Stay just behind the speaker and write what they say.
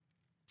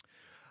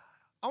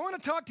I want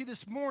to talk to you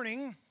this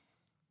morning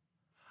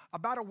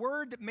about a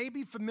word that may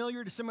be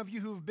familiar to some of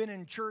you who've been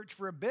in church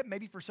for a bit.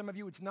 Maybe for some of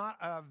you it's not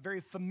a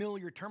very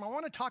familiar term. I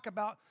want to talk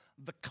about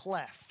the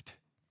cleft.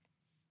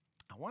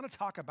 I want to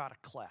talk about a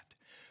cleft.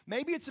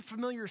 Maybe it's a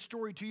familiar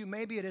story to you,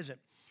 maybe it isn't.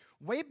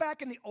 Way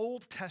back in the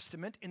Old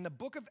Testament, in the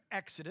book of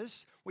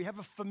Exodus, we have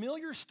a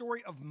familiar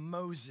story of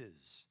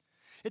Moses.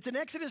 It's in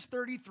Exodus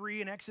 33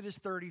 and Exodus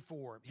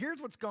 34.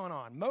 Here's what's gone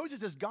on.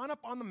 Moses has gone up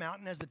on the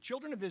mountain as the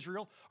children of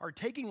Israel are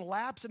taking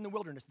laps in the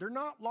wilderness. They're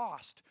not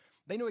lost.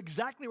 They know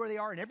exactly where they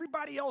are, and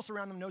everybody else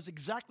around them knows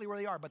exactly where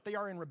they are, but they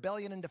are in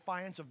rebellion and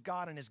defiance of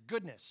God and His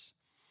goodness.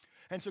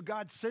 And so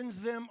God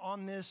sends them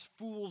on this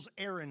fool's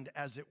errand,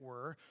 as it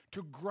were,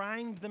 to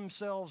grind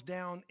themselves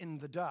down in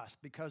the dust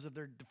because of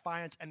their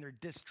defiance and their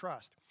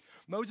distrust.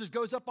 Moses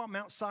goes up on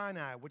Mount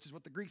Sinai, which is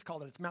what the Greeks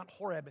called it. It's Mount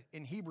Horeb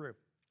in Hebrew.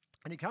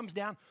 And he comes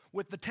down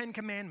with the 10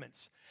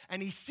 Commandments.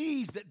 And he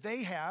sees that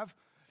they have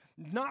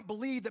not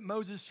believed that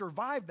Moses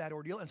survived that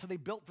ordeal. And so they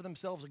built for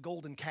themselves a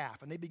golden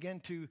calf. And they began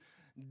to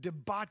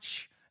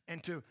debauch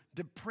and to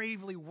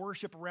depravely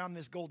worship around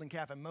this golden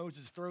calf. And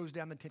Moses throws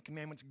down the 10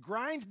 Commandments,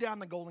 grinds down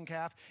the golden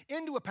calf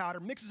into a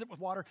powder, mixes it with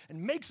water,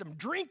 and makes them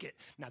drink it.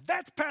 Now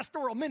that's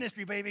pastoral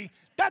ministry, baby.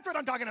 That's what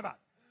I'm talking about.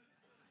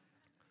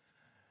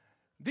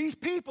 These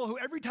people who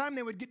every time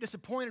they would get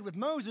disappointed with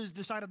Moses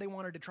decided they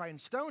wanted to try and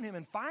stone him.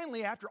 And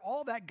finally, after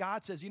all that,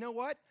 God says, you know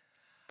what?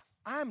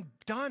 I'm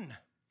done.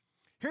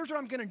 Here's what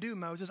I'm going to do,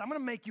 Moses. I'm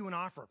going to make you an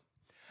offer.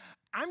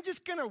 I'm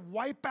just going to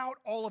wipe out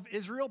all of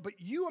Israel, but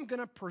you I'm going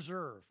to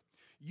preserve.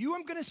 You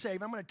I'm going to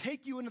save. I'm going to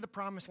take you into the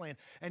promised land.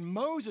 And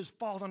Moses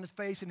falls on his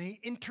face and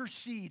he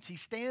intercedes. He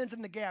stands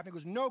in the gap. He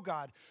goes, no,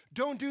 God,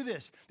 don't do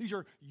this. These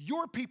are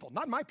your people,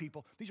 not my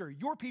people. These are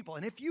your people.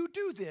 And if you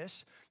do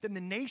this, then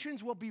the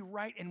nations will be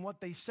right in what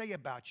they say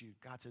about you.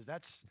 God says,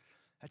 that's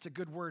a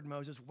good word,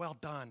 Moses. Well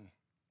done.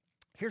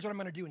 Here's what I'm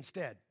going to do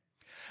instead.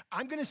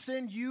 I'm going to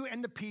send you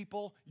and the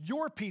people,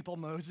 your people,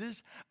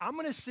 Moses. I'm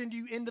going to send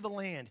you into the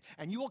land,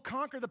 and you will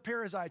conquer the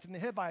Perizzites and the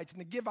Hivites and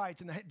the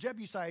Givites and the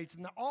Jebusites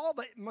and all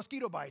the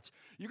mosquito bites.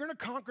 You're going to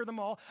conquer them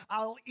all.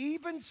 I'll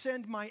even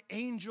send my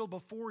angel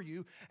before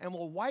you, and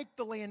will wipe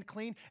the land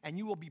clean, and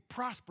you will be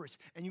prosperous,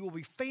 and you will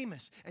be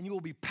famous, and you will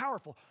be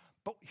powerful.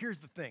 But here's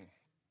the thing.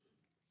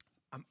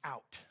 I'm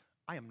out.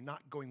 I am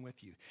not going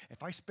with you.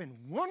 If I spend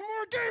one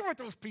more day with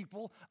those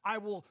people, I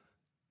will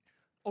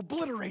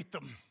obliterate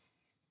them.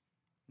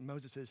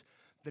 Moses says,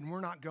 then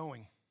we're not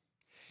going.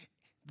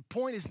 The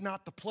point is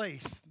not the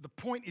place. The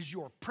point is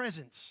your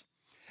presence.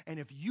 And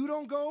if you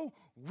don't go,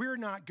 we're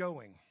not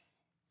going.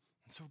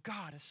 And so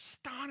God,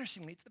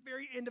 astonishingly, it's the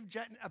very end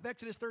of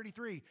Exodus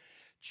 33,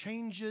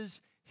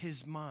 changes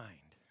his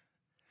mind.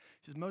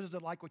 He says, Moses, I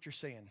like what you're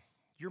saying.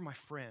 You're my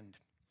friend.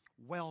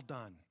 Well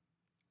done.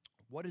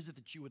 What is it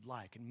that you would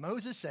like? And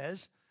Moses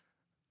says,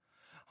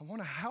 I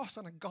want a house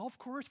on a golf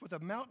course with a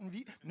mountain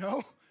view.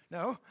 No.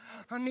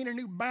 I need a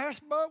new bass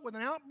boat with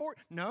an outboard.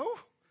 No.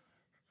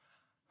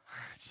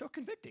 It's so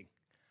convicting.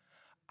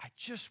 I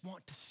just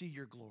want to see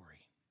your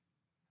glory.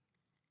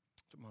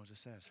 That's what Moses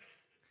says.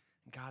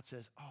 And God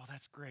says, oh,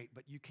 that's great,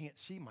 but you can't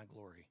see my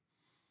glory.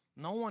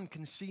 No one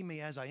can see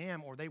me as I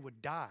am or they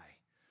would die.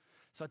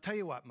 So I'll tell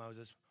you what,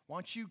 Moses, why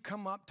don't you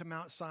come up to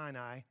Mount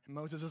Sinai? And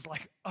Moses is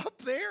like,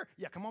 up there?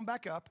 Yeah, come on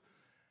back up.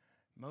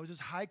 Moses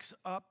hikes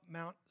up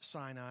Mount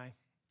Sinai.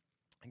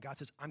 And God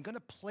says, I'm going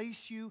to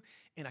place you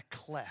in a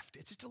cleft.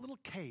 It's just a little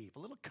cave, a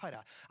little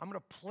cutout. I'm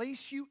going to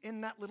place you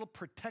in that little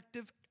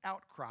protective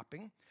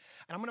outcropping, and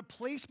I'm going to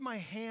place my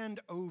hand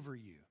over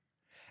you.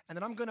 And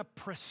then I'm going to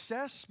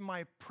process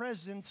my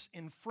presence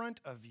in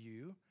front of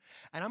you,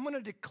 and I'm going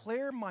to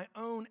declare my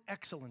own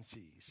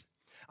excellencies.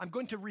 I'm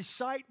going to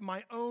recite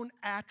my own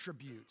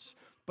attributes.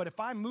 But if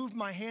I move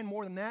my hand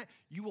more than that,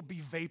 you will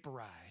be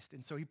vaporized.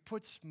 And so he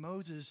puts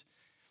Moses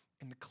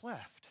in the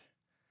cleft.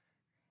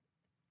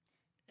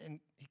 And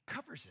he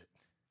covers it,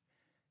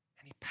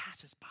 and he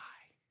passes by.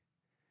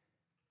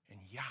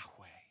 And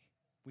Yahweh,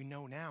 we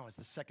know now as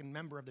the second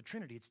member of the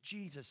Trinity, it's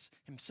Jesus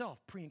himself,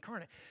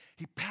 pre-incarnate.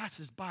 He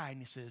passes by and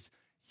he says,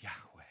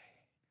 Yahweh,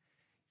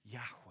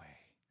 Yahweh,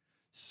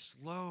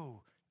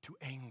 slow to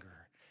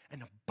anger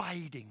and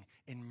abiding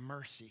in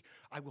mercy.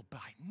 I will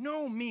by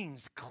no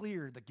means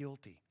clear the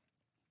guilty.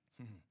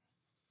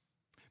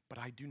 But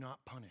I do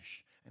not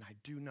punish, and I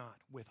do not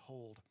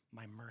withhold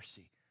my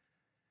mercy.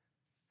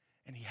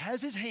 And he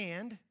has his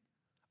hand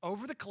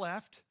over the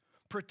cleft,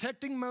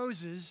 protecting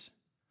Moses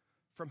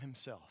from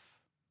himself.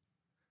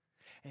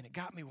 And it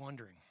got me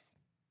wondering,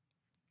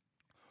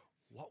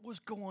 what was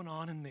going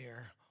on in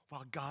there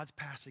while God's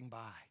passing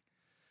by?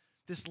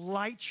 This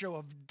light show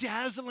of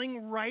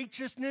dazzling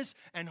righteousness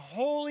and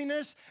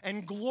holiness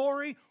and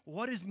glory.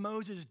 What is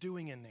Moses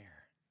doing in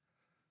there?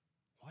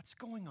 What's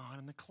going on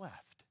in the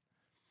cleft?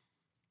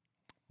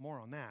 More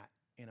on that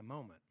in a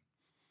moment.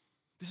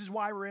 This is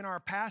why we're in our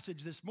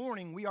passage this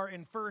morning. We are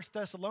in 1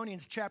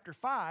 Thessalonians chapter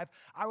 5.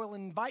 I will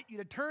invite you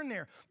to turn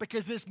there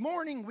because this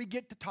morning we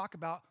get to talk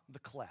about the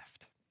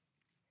cleft.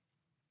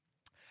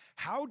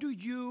 How do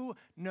you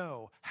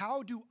know?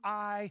 How do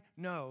I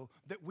know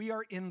that we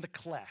are in the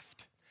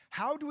cleft?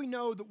 How do we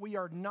know that we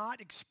are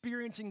not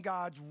experiencing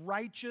God's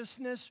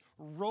righteousness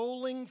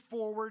rolling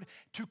forward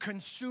to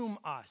consume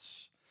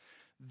us?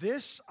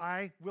 This,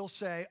 I will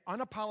say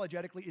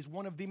unapologetically, is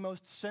one of the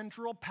most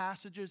central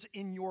passages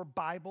in your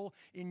Bible,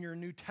 in your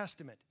New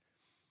Testament.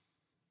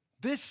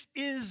 This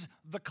is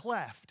the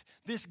cleft.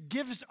 This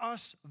gives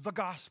us the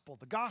gospel.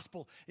 The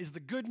gospel is the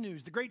good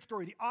news, the great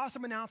story, the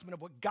awesome announcement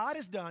of what God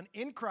has done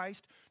in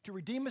Christ to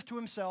redeem us to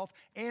himself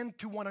and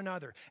to one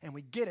another. And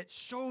we get it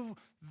so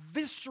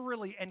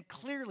viscerally and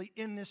clearly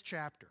in this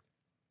chapter.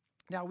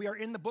 Now, we are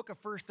in the book of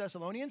 1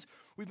 Thessalonians.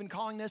 We've been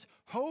calling this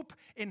Hope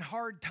in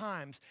Hard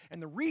Times. And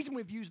the reason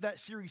we've used that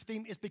series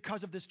theme is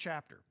because of this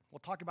chapter. We'll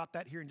talk about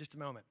that here in just a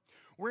moment.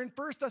 We're in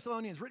 1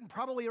 Thessalonians, written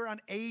probably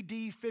around AD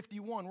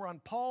 51. We're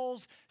on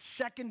Paul's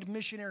second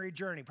missionary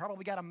journey.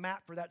 Probably got a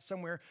map for that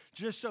somewhere,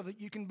 just so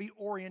that you can be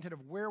oriented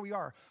of where we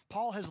are.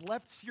 Paul has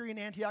left Syrian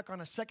Antioch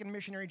on a second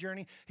missionary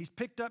journey. He's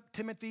picked up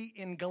Timothy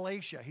in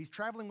Galatia. He's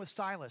traveling with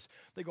Silas.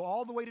 They go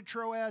all the way to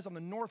Troas on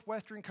the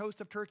northwestern coast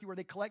of Turkey, where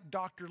they collect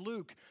Dr.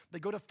 Luke. They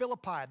go to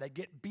Philippi. They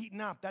get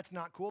beaten up. That's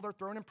not cool. They're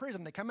thrown in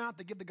prison. They come out.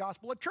 They give the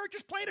gospel. A church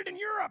is planted in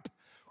Europe.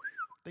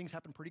 Things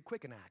happen pretty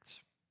quick in Acts.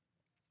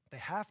 They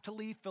have to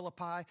leave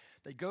Philippi.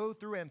 They go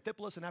through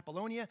Amphipolis and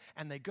Apollonia,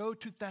 and they go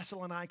to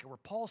Thessalonica, where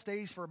Paul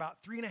stays for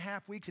about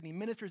 3.5 weeks, and he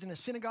ministers in a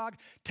synagogue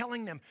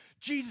telling them,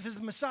 Jesus is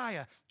the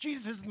Messiah,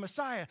 Jesus is the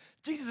Messiah,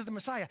 Jesus is the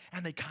Messiah,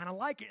 and they kind of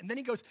like it. And then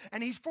he goes,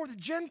 and he's for the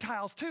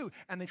Gentiles too,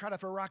 and they try to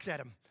throw rocks at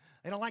him.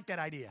 They don't like that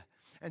idea.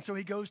 And so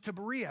he goes to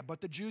Berea, but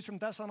the Jews from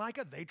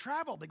Thessalonica, they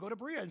travel. They go to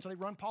Berea, and so they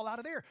run Paul out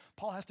of there.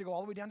 Paul has to go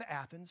all the way down to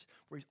Athens,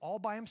 where he's all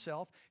by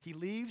himself. He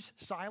leaves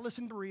Silas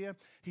in Berea.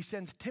 He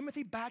sends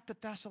Timothy back to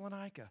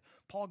Thessalonica.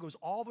 Paul goes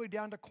all the way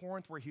down to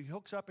Corinth, where he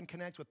hooks up and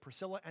connects with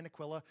Priscilla and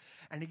Aquila,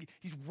 and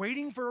he's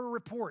waiting for a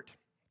report.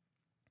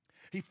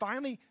 He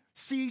finally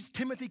sees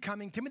Timothy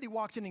coming. Timothy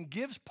walks in and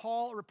gives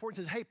Paul a report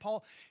and says, hey,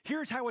 Paul,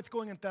 here's how it's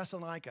going in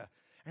Thessalonica.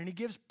 And he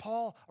gives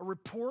Paul a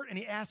report, and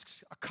he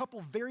asks a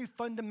couple very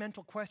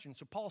fundamental questions.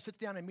 So Paul sits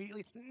down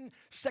immediately.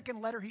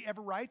 Second letter he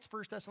ever writes,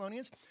 1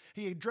 Thessalonians,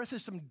 he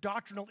addresses some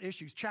doctrinal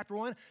issues. Chapter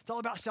 1, it's all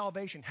about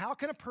salvation. How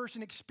can a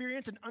person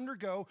experience and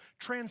undergo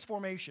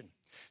transformation?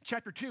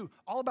 Chapter 2,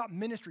 all about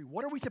ministry.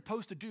 What are we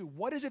supposed to do?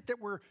 What is it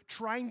that we're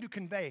trying to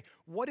convey?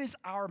 What is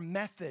our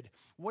method?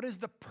 What is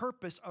the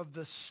purpose of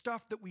the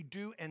stuff that we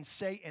do and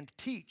say and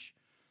teach?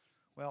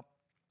 Well,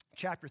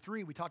 chapter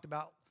 3, we talked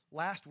about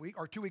last week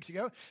or 2 weeks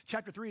ago.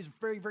 Chapter 3 is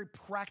very, very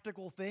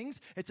practical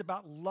things. It's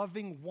about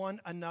loving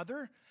one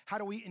another. How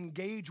do we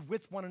engage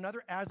with one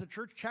another as a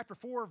church? Chapter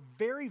 4,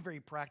 very, very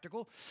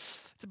practical.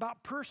 It's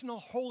about personal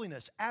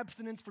holiness,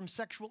 abstinence from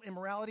sexual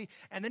immorality.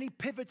 And then he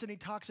pivots and he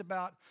talks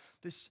about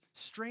this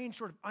strange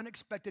sort of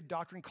unexpected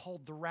doctrine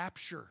called the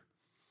rapture.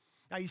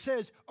 Now he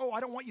says, I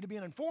don't want you to be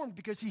uninformed,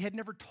 because he had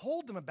never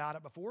told them about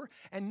it before,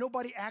 and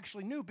nobody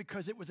actually knew,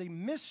 because it was a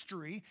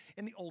mystery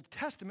in the Old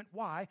Testament.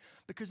 Why?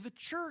 Because the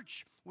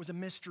church was a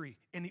mystery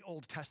in the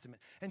Old Testament.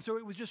 And so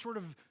it was just sort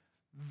of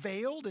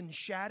veiled and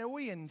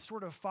shadowy and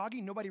sort of foggy.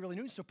 Nobody really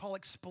knew. So Paul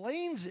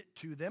explains it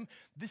to them.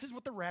 This is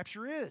what the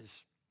rapture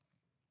is.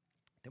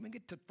 Then we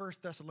get to 1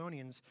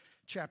 Thessalonians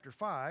chapter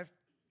 5.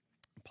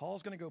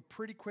 Paul's going to go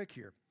pretty quick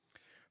here.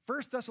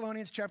 1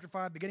 Thessalonians chapter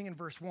 5, beginning in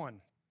verse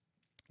 1.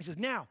 He says,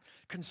 now,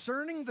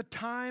 concerning the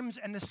times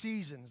and the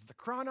seasons, the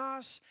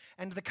chronos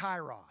and the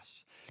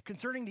kairos,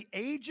 concerning the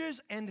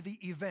ages and the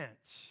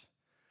events.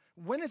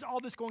 When is all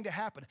this going to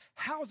happen?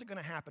 How is it going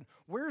to happen?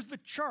 Where's the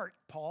chart,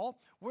 Paul?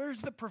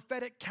 Where's the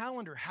prophetic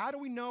calendar? How do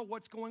we know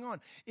what's going on?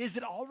 Is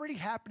it already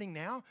happening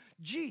now?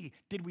 Gee,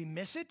 did we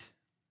miss it?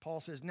 Paul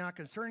says, now,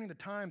 concerning the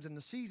times and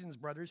the seasons,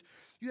 brothers,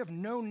 you have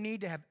no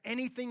need to have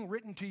anything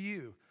written to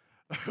you.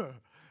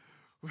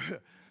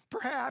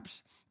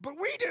 Perhaps, but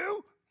we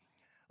do.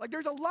 Like,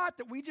 there's a lot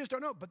that we just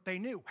don't know, but they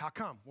knew. How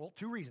come? Well,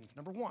 2 reasons.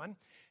 Number one,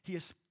 he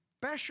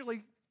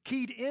especially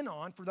keyed in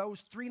on, for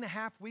those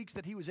 3.5 weeks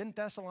that he was in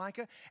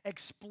Thessalonica,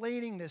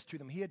 explaining this to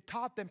them. He had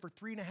taught them for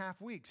 3.5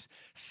 weeks.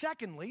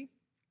 Secondly,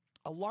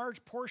 a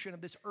large portion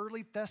of this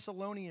early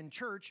Thessalonian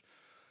church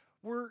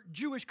were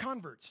Jewish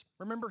converts.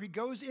 Remember, he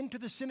goes into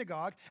the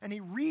synagogue and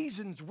he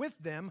reasons with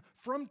them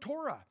from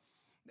Torah.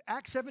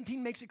 Acts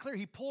 17 makes it clear.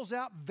 He pulls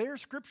out their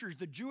scriptures,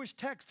 the Jewish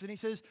texts, and he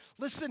says,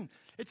 listen,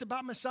 it's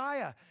about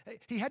Messiah.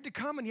 He had to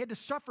come and he had to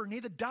suffer and he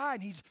had to die,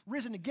 and he's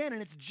risen again,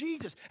 and it's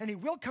Jesus, and he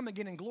will come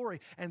again in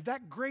glory. And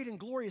that great and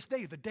glorious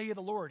day, the day of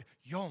the Lord,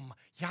 Yom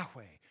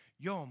Yahweh,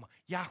 Yom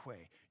Yahweh,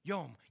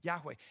 Yom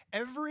Yahweh.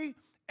 Every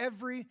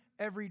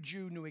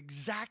Jew knew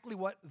exactly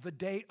what the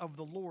day of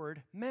the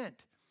Lord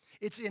meant.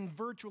 It's in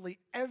virtually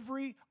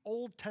every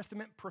Old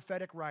Testament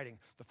prophetic writing.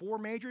 The 4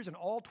 majors and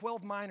all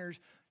 12 minors,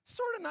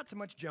 sort of not so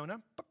much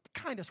Jonah, but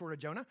kind of sort of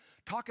Jonah,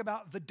 talk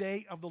about the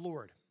day of the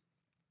Lord.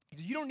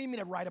 You don't need me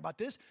to write about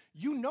this.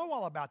 You know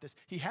all about this.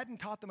 He hadn't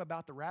taught them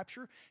about the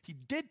rapture. He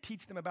did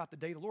teach them about the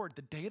day of the Lord.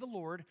 The day of the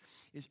Lord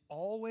is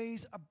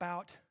always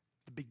about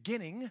the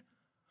beginning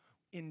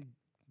in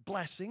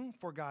blessing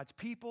for God's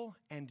people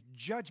and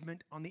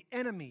judgment on the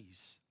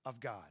enemies of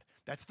God.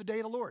 That's the day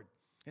of the Lord.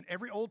 In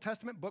every Old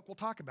Testament book, we'll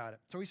talk about it.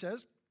 So he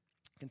says,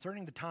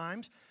 Concerning the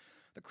times,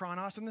 the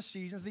chronos and the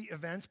seasons, the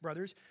events,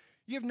 brothers,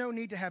 you have no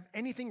need to have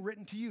anything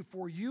written to you,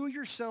 for you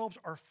yourselves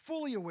are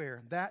fully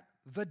aware that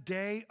the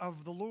day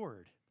of the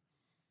Lord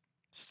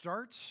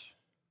starts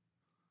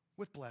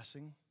with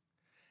blessing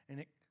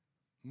and it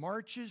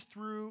marches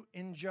through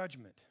in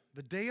judgment.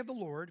 The day of the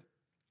Lord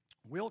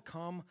will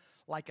come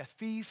like a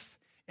thief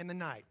in the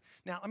night.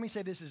 Now, let me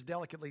say this as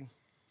delicately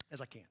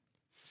as I can.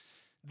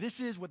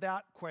 This is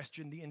without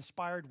question the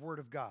inspired word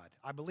of God.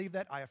 I believe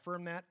that, I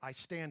affirm that, I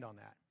stand on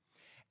that.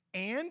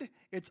 And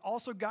it's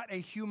also got a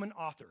human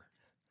author,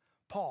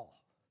 Paul.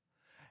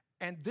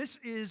 And this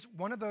is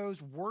one of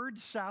those word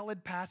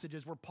salad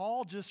passages where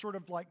Paul just sort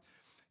of like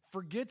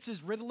forgets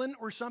his Ritalin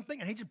or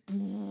something,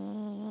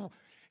 and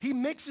he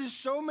mixes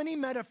so many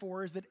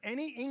metaphors that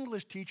any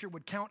English teacher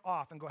would count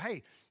off and go,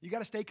 hey, you got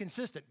to stay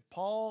consistent.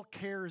 Paul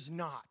cares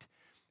not.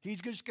 He's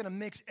just going to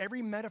mix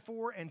every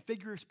metaphor and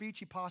figure of speech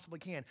he possibly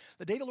can.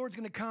 The day of the Lord's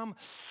going to come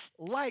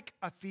like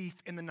a thief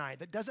in the night.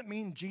 That doesn't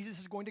mean Jesus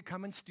is going to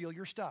come and steal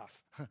your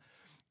stuff.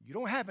 You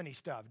don't have any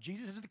stuff.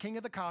 Jesus is the king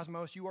of the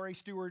cosmos. You are a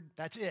steward.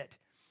 That's it.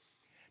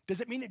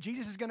 Does it mean that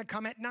Jesus is going to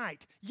come at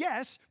night?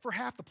 Yes, for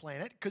half the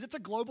planet, because it's a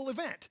global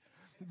event.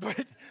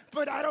 But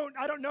I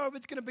don't know if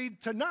it's going to be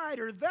tonight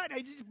or that.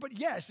 But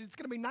yes, it's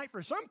going to be night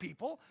for some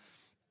people.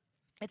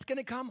 It's going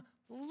to come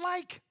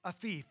like a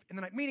thief in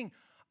the night, meaning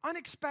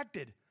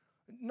unexpected.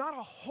 Not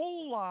a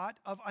whole lot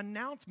of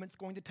announcements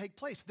going to take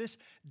place this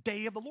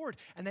day of the Lord.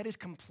 And that is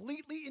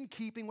completely in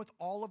keeping with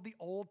all of the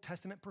Old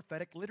Testament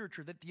prophetic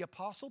literature that the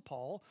Apostle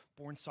Paul,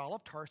 born Saul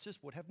of Tarsus,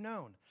 would have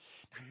known.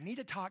 Now, I need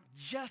to talk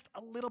just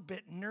a little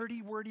bit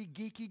nerdy, wordy,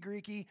 geeky,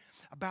 Greeky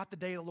about the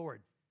day of the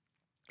Lord.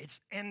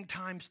 It's end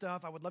time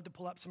stuff. I would love to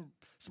pull up some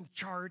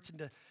charts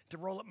and to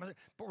roll up,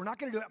 but we're not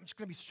going to do it. I'm just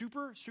going to be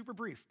super, super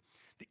brief.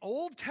 The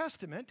Old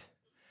Testament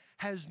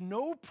has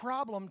no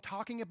problem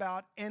talking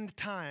about end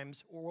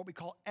times, or what we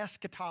call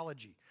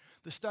eschatology,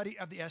 the study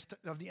of the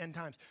end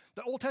times.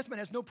 The Old Testament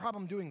has no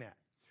problem doing that.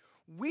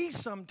 We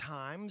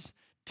sometimes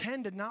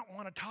tend to not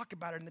want to talk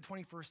about it in the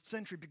 21st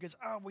century because,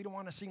 we don't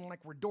want to seem like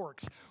we're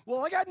dorks.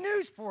 Well, I got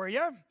news for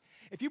you.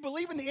 If you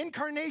believe in the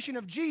incarnation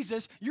of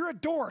Jesus, you're a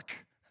dork.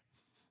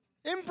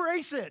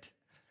 Embrace it.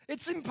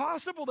 It's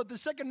impossible that the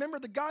second member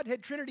of the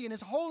Godhead Trinity in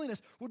his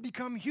holiness would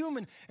become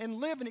human and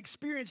live and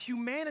experience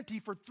humanity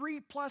for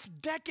 3+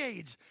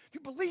 decades. If you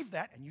believe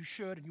that, and you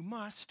should and you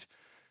must,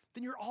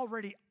 then you're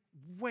already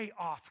way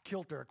off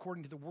kilter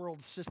according to the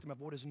world's system of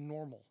what is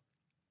normal.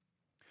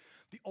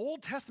 The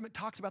Old Testament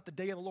talks about the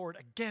day of the Lord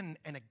again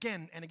and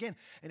again and again,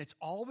 and it's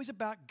always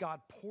about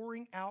God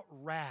pouring out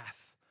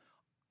wrath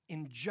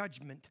in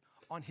judgment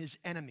on his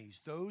enemies,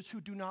 those who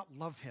do not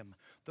love him,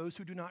 those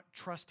who do not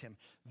trust him.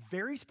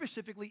 Very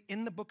specifically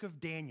in the book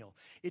of Daniel,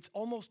 it's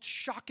almost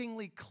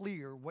shockingly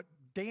clear what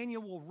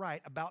Daniel will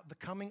write about the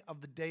coming of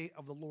the day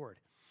of the Lord.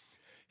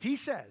 He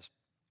says,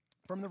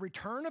 from the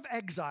return of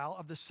exile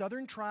of the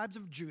southern tribes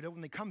of Judah, when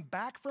they come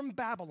back from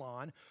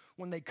Babylon,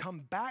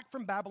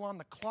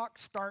 the clock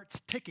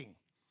starts ticking.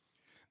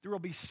 There will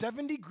be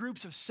 70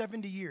 groups of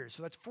 70 years,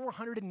 so that's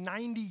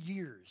 490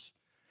 years.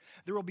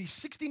 There will be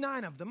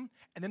 69 of them,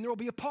 and then there will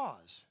be a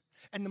pause.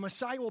 And the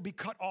Messiah will be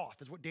cut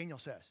off, is what Daniel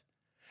says.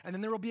 And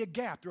then there will be a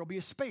gap, there will be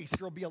a space,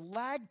 there will be a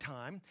lag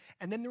time,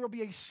 and then there will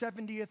be a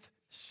 70th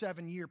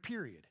 7-year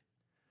period.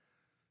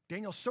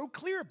 Daniel's so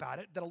clear about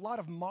it that a lot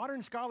of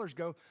modern scholars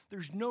go,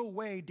 there's no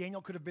way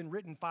Daniel could have been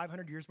written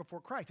 500 years before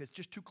Christ. It's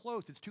just too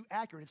close, it's too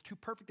accurate, it's too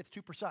perfect, it's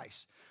too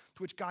precise.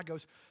 To which God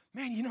goes,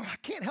 man, I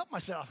can't help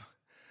myself.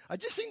 I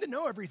just seem to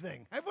know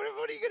everything. What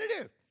are you going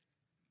to do?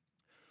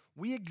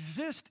 We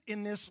exist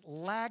in this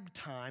lag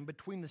time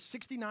between the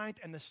 69th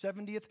and the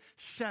 70th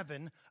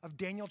 7 of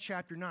Daniel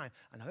chapter 9.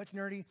 I know that's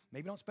nerdy.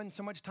 Maybe don't spend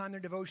so much time there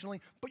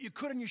devotionally, but you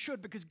could and you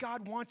should because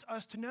God wants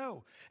us to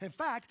know. In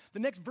fact, the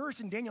next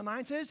verse in Daniel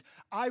 9 says,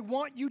 I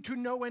want you to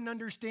know and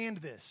understand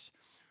this,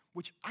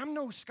 which I'm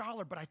no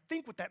scholar, but I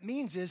think what that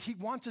means is he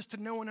wants us to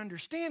know and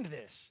understand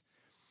this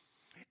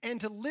and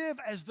to live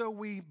as though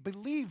we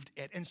believed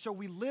it. And so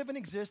we live and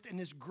exist in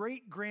this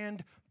great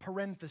grand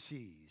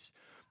parentheses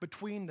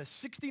between the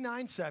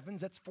 69 sevens,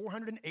 that's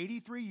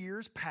 483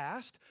 years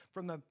past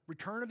from the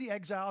return of the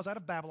exiles out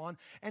of Babylon,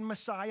 and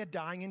Messiah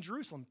dying in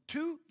Jerusalem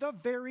to the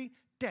very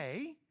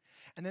day.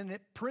 And then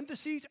the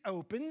parentheses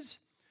opens.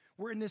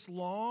 We're in this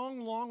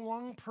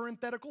long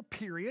parenthetical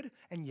period.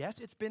 And yes,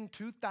 it's been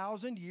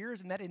 2,000 years,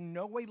 and that in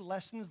no way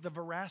lessens the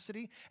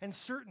veracity and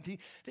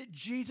certainty that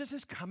Jesus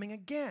is coming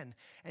again.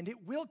 And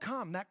it will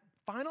come. That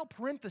final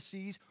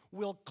parentheses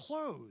will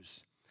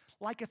close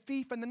like a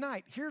thief in the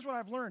night. Here's what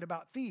I've learned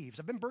about thieves.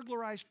 I've been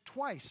burglarized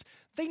twice.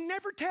 They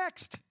never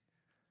text.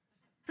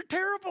 They're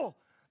terrible.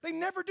 They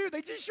never do.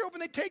 They just show up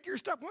and they take your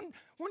stuff.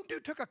 One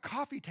dude took a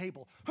coffee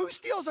table. Who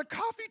steals a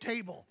coffee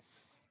table?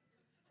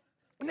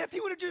 And if he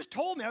would have just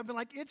told me, I would have been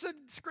like, it's a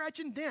scratch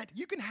and dent.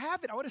 You can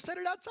have it. I would have set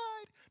it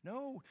outside.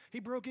 No,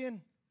 he broke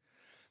in.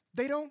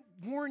 They don't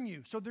warn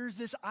you. So there's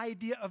this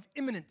idea of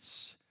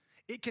imminence.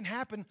 It can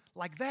happen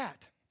like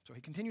that. So he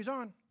continues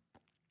on.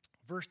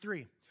 Verse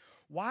 3.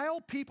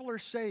 While people are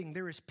saying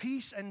there is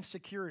peace and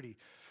security,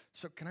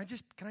 So can I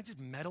just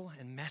meddle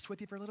and mess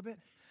with you for a little bit?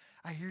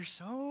 I hear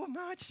so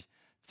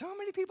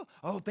many people,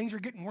 oh, things are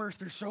getting worse.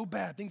 They're so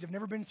bad. Things have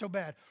never been so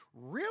bad.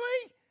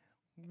 Really?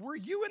 Were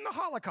you in the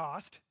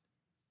Holocaust?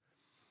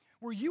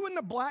 Were you in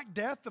the Black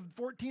Death of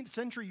 14th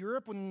century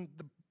Europe when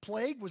the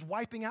plague was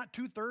wiping out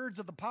 2/3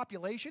 of the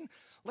population?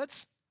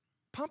 Let's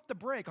pump the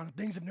brake on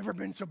things have never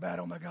been so bad.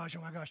 Oh my gosh,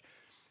 oh my gosh.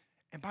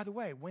 And by the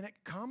way, when it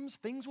comes,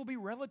 things will be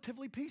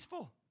relatively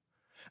peaceful.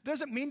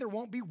 Doesn't mean there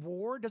won't be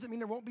war, doesn't mean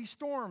there won't be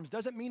storms,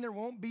 doesn't mean there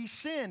won't be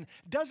sin,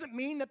 doesn't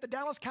mean that the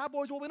Dallas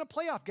Cowboys will win a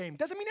playoff game,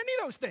 doesn't mean any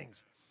of those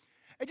things.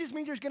 It just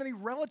means there's going to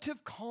be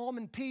relative calm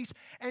and peace,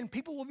 and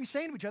people will be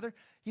saying to each other,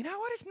 you know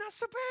what, it's not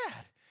so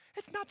bad.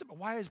 It's not so bad.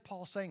 Why is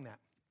Paul saying that?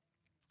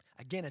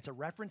 Again, it's a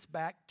reference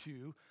back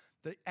to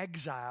the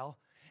exile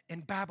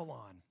in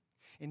Babylon.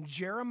 In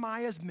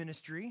Jeremiah's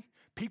ministry,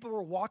 people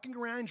were walking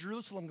around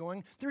Jerusalem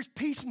going, there's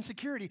peace and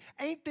security.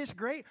 Ain't this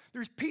great?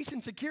 There's peace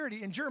and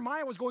security. And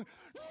Jeremiah was going,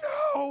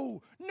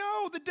 no,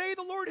 the day of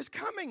the Lord is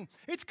coming.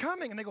 It's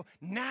coming. And they go,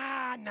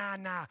 nah.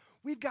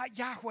 We've got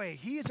Yahweh.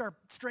 He is our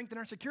strength and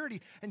our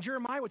security. And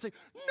Jeremiah would say,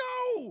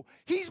 no,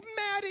 he's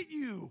mad at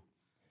you.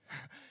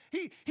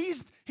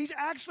 He's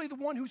actually the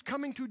one who's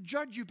coming to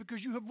judge you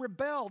because you have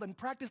rebelled and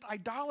practiced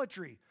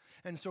idolatry.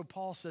 And so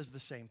Paul says the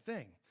same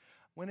thing.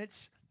 When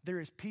there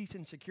is peace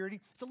and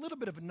security, it's a little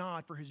bit of a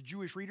nod for his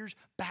Jewish readers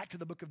back to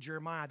the book of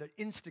Jeremiah that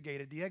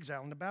instigated the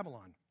exile into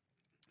Babylon.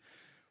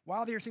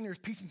 While they are saying there's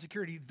peace and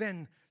security,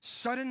 then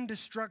sudden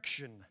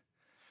destruction,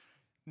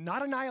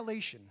 not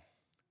annihilation.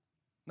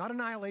 Not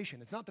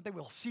annihilation. It's not that they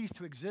will cease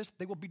to exist,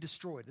 they will be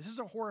destroyed. This is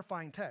a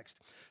horrifying text.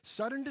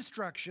 Sudden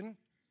destruction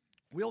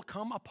will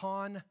come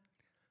upon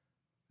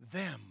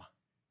them,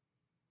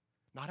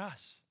 not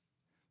us.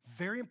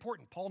 Very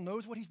important. Paul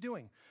knows what he's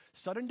doing.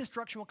 Sudden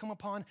destruction will come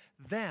upon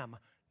them,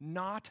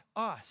 not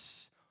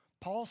us.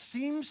 Paul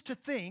seems to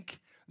think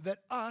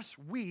that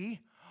we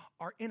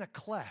are in a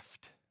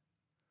cleft.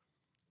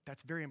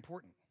 That's very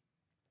important.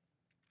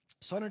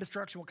 Sudden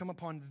destruction will come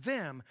upon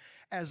them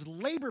as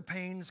labor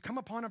pains come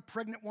upon a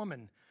pregnant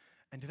woman,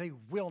 and they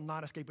will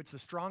not escape. It's the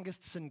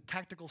strongest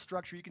syntactical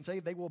structure you can say.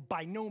 They will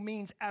by no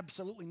means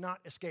absolutely not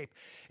escape.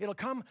 It'll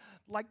come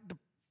like the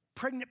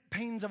pregnant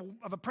pains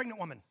of a pregnant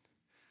woman.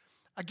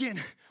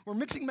 Again, we're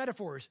mixing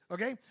metaphors,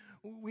 okay?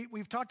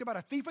 We've talked about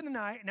a thief in the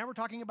night, and now we're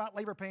talking about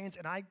labor pains,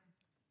 and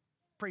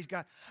praise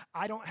God,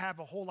 I don't have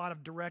a whole lot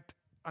of direct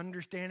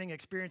understanding,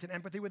 experience, and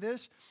empathy with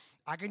this.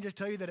 I can just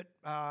tell you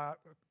that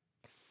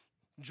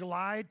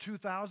July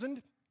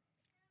 2000,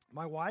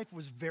 my wife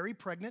was very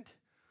pregnant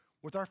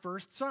with our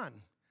first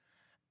son,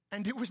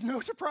 and it was no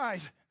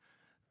surprise.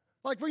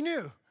 We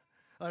knew,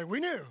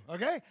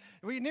 okay?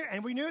 We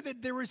knew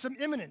that there was some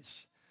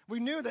imminence. We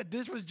knew that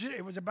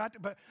it was about to,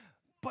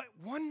 but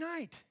one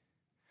night,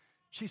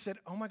 she said,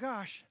 oh my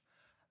gosh,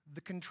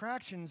 the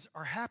contractions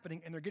are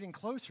happening and they're getting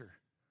closer.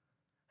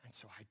 And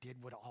so I did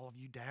what all of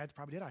you dads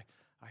probably did. I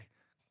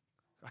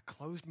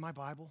closed my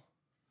Bible.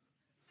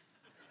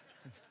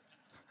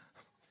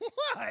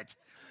 What?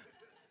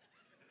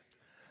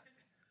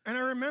 And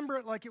I remember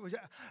it like it was,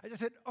 I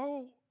said,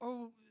 oh,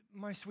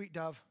 my sweet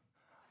dove,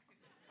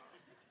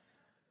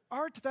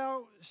 art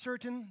thou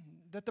certain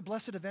that the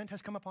blessed event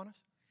has come upon us?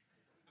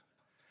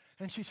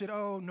 And she said,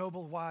 oh,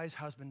 noble, wise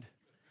husband.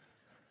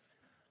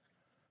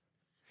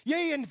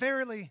 Yea, and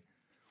verily,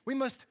 we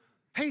must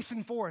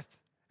hasten forth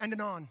and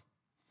anon.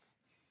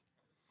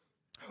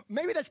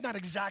 Maybe that's not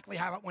exactly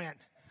how it went.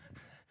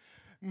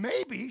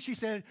 Maybe, she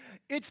said,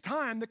 it's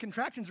time, the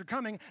contractions are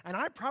coming, and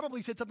I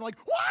probably said something like,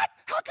 what?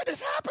 How could this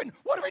happen?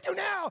 What do we do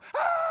now?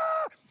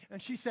 Ah! And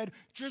she said,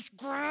 just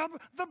grab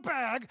the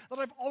bag that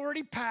I've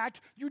already packed,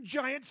 you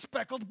giant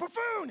speckled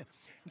buffoon.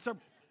 And so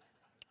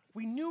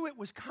we knew it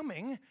was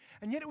coming,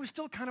 and yet it was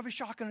still kind of a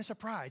shock and a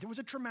surprise. It was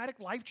a traumatic,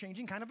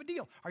 life-changing kind of a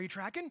deal. Are you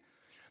tracking?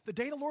 The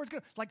day the Lord's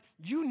going to,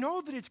 you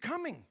know that it's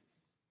coming.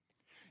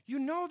 You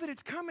know that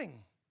it's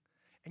coming.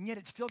 And yet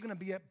it's still going to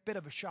be a bit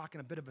of a shock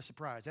and a bit of a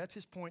surprise. That's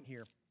his point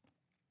here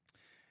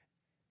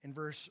in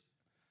verse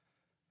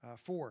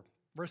 4.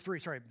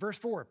 Verse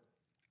 4.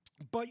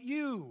 But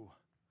you.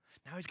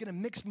 Now he's going to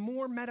mix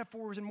more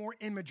metaphors and more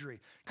imagery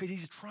because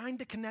he's trying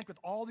to connect with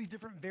all these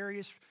different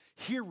various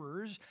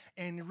hearers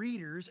and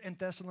readers in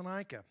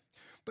Thessalonica.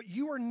 But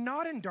you are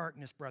not in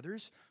darkness,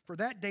 brothers, for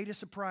that day to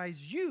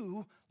surprise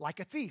you like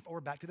a thief.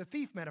 Or back to the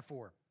thief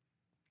metaphor.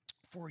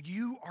 For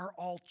you are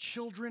all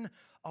children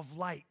of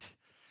light.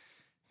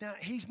 Now,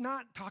 he's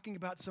not talking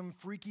about some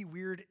freaky,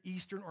 weird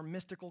Eastern or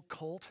mystical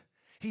cult.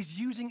 He's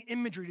using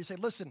imagery to say,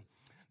 listen,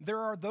 there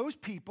are those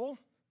people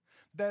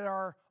that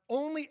are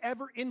only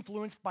ever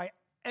influenced by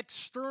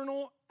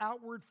external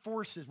outward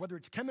forces, whether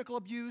it's chemical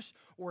abuse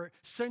or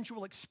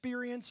sensual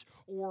experience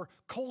or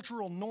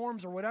cultural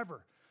norms or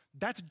whatever.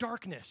 That's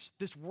darkness.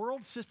 This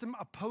world system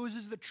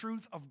opposes the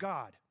truth of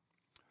God.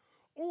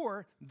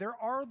 Or there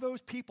are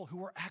those people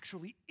who are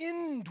actually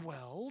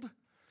indwelled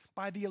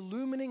by the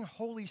illumining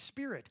Holy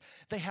Spirit.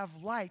 They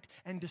have light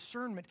and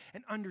discernment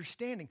and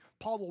understanding.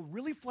 Paul will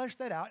really flesh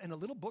that out in a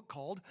little book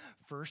called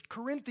 1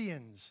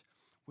 Corinthians,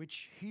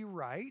 which he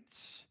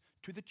writes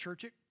to the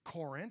church at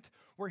Corinth,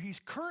 where he's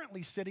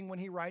currently sitting when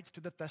he writes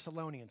to the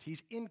Thessalonians.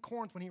 He's in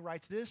Corinth when he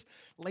writes this.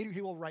 Later,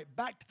 he will write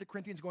back to the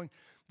Corinthians going,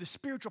 the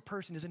spiritual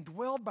person is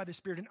indwelled by the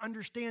Spirit and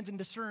understands and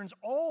discerns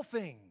all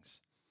things.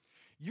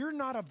 You're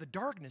not of the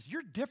darkness.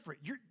 You're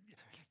different.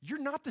 You're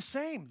not the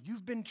same.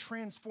 You've been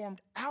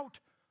transformed out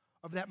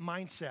of that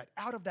mindset,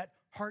 out of that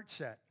heart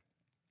set.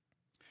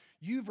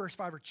 You, verse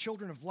 5, are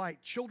children of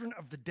light, children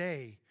of the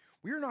day.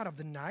 We are not of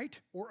the night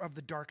or of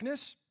the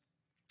darkness.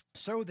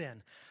 So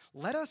then,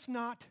 let us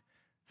not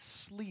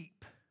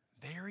sleep.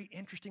 Very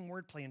interesting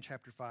wordplay in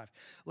chapter 5.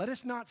 Let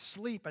us not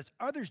sleep as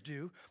others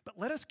do, but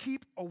let us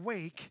keep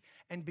awake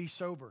and be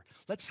sober.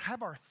 Let's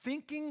have our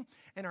thinking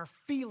and our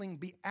feeling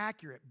be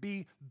accurate,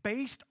 be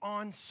based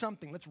on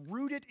something. Let's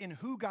root it in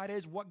who God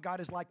is, what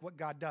God is like, what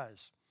God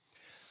does.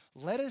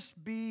 Let us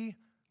be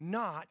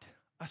not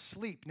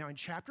asleep. Now in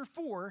chapter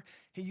 4,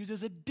 he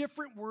uses a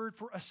different word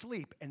for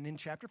asleep. And in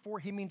chapter 4,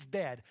 he means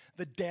dead.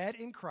 The dead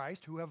in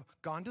Christ who have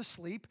gone to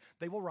sleep,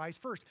 they will rise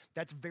first.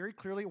 That's very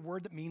clearly a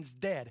word that means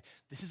dead.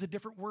 This is a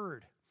different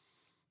word.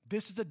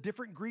 This is a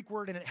different Greek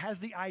word, and it has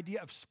the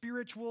idea of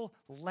spiritual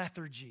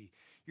lethargy.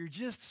 You're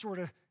just sort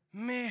of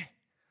meh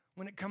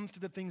when it comes to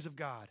the things of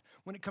God,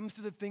 when it comes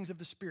to the things of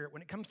the Spirit,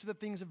 when it comes to the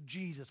things of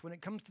Jesus, when it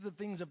comes to the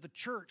things of the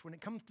church, when it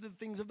comes to the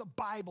things of the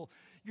Bible.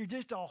 You're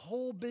just a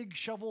whole big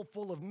shovel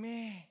full of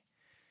meh.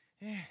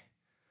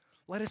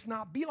 Let us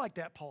not be like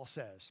that, Paul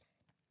says.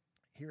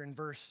 Here in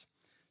verse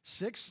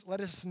 6,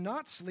 let us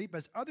not sleep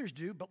as others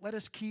do, but let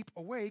us keep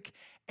awake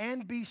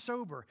and be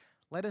sober.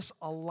 Let us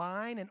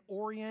align and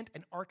orient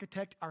and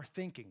architect our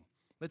thinking.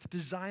 Let's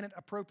design it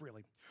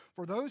appropriately.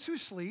 For those who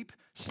sleep,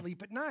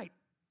 sleep at night.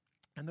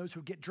 And those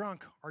who get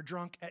drunk are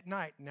drunk at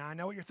night. Now, I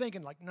know what you're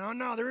thinking. Like,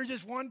 no, there is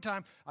just one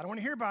time. I don't want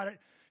to hear about it.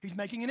 He's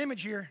making an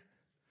image here.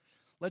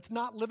 Let's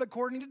not live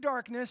according to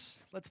darkness.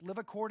 Let's live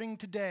according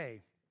to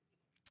day.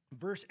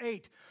 Verse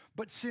 8,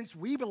 but since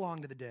we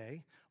belong to the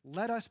day,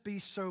 let us be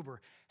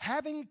sober.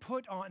 Having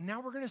put on, now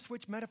we're going to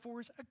switch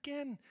metaphors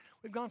again.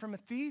 We've gone from a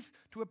thief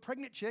to a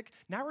pregnant chick.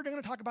 Now we're going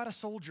to talk about a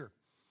soldier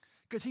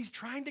because he's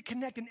trying to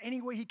connect in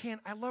any way he can.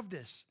 I love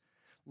this.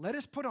 Let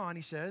us put on,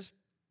 he says,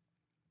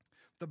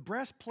 the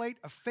breastplate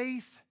of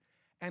faith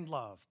and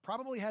love.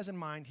 Probably has in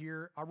mind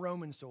here a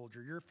Roman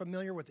soldier. You're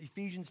familiar with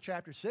Ephesians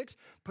chapter 6,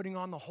 putting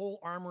on the whole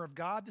armor of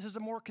God. This is a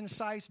more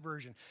concise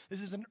version.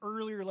 This is an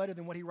earlier letter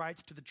than what he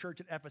writes to the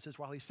church at Ephesus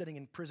while he's sitting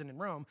in prison in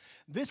Rome.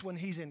 This one,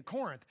 he's in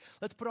Corinth.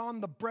 Let's put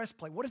on the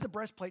breastplate. What does the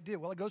breastplate do?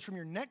 Well, it goes from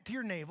your neck to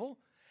your navel,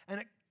 and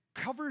it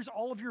covers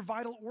all of your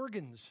vital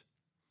organs.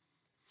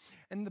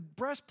 And the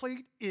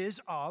breastplate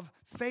is of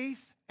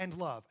faith and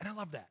love. And I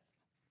love that.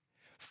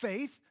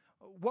 Faith,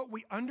 what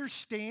we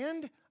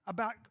understand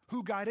about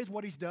who God is,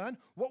 what he's done,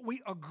 what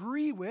we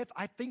agree with,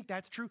 I think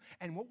that's true,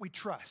 and what we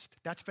trust,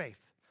 that's faith.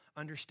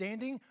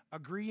 Understanding,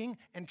 agreeing,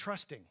 and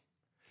trusting.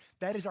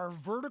 That is our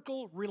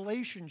vertical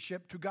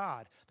relationship to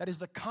God. That is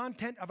the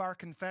content of our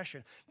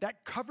confession.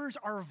 That covers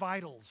our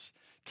vitals,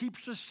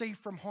 keeps us safe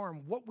from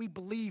harm. What we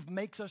believe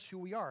makes us who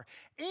we are.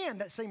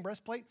 And that same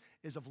breastplate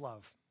is of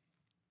love.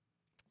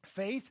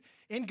 Faith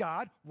in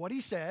God, what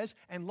he says,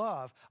 and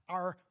love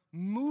are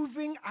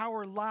moving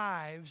our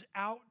lives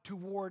out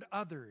toward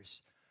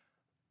others.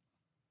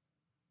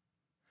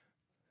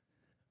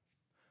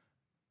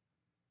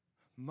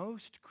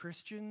 Most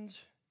Christians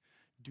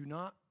do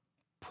not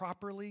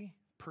properly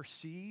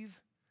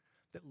perceive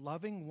that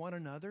loving one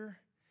another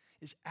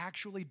is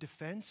actually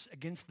defense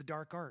against the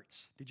dark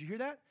arts. Did you hear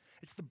that?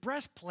 It's the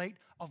breastplate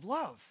of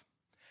love.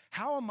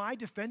 How am I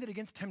defended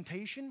against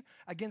temptation,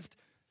 against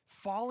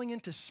falling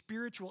into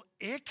spiritual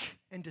ick,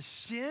 into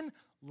sin?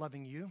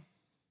 Loving you.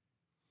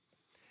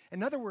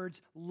 In other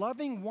words,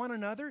 loving one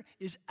another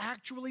is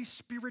actually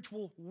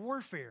spiritual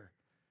warfare.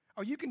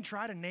 Oh, you can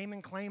try to name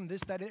and claim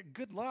this, that, it.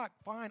 Good luck.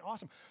 Fine,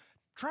 awesome.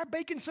 Try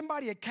baking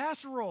somebody a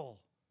casserole.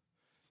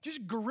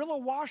 Just guerrilla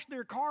wash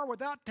their car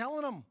without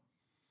telling them.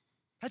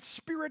 That's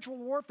spiritual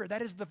warfare.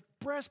 That is the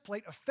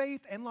breastplate of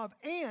faith and love.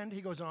 And,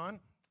 he goes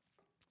on,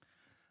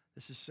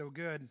 this is so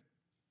good.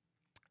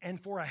 And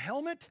for a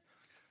helmet,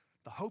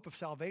 the hope of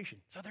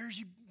salvation. So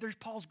there's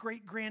Paul's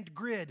great grand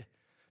grid.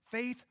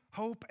 Faith,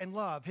 hope, and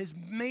love. His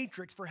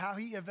matrix for how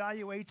he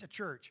evaluates a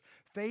church.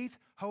 Faith,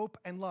 hope,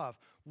 and love.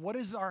 What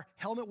is our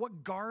helmet?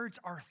 What guards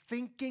our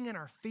thinking and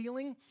our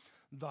feeling?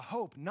 The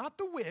hope, not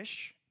the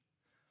wish.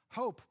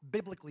 Hope,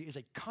 biblically, is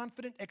a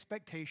confident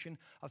expectation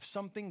of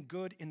something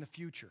good in the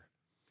future.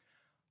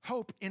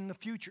 Hope in the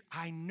future.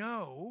 I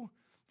know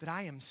that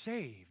I am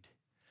saved.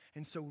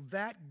 And so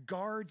that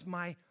guards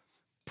my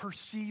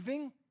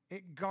perceiving.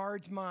 It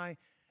guards my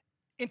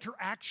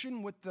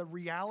interaction with the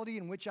reality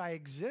in which I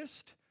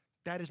exist.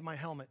 That is my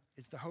helmet.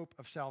 It's the hope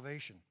of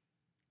salvation.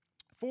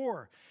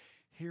 4,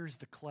 here's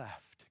the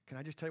cleft. Can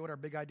I just tell you what our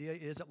big idea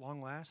is at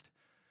long last?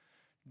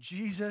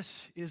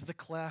 Jesus is the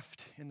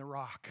cleft in the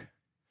rock.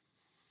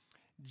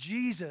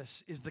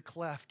 Jesus is the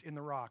cleft in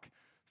the rock.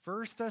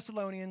 1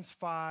 Thessalonians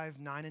 5,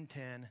 9, and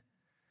 10.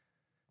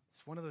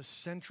 It's one of those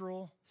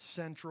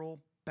central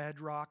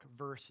bedrock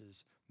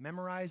verses.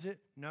 Memorize it,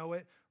 know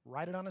it,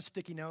 Write it on a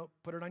sticky note,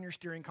 put it on your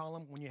steering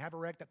column. When you have a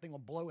wreck, that thing will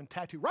blow and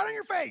tattoo right on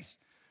your face.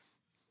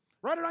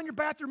 Write it on your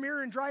bathroom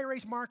mirror and dry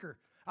erase marker.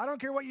 I don't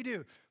care what you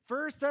do.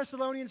 1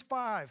 Thessalonians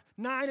 5,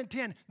 9 and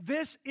 10.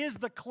 This is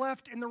the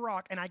cleft in the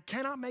rock, and I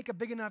cannot make a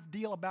big enough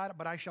deal about it,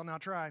 but I shall now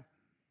try.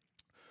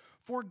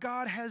 For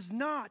God has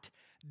not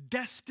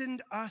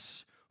destined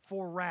us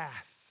for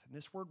wrath. And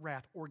this word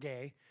wrath,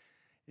 orge,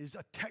 is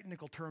a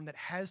technical term that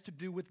has to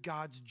do with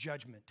God's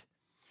judgment.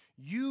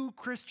 You,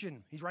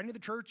 Christian, he's writing to the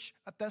church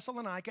at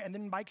Thessalonica, and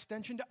then by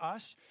extension to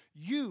us,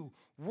 you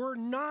were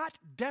not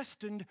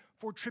destined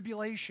for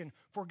tribulation,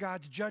 for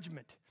God's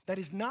judgment. That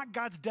is not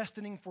God's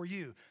destining for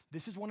you.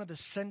 This is one of the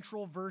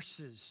central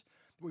verses.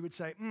 We would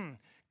say,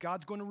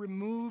 God's going to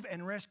remove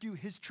and rescue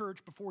his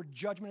church before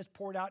judgment is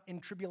poured out in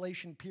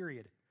tribulation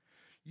period.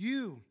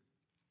 You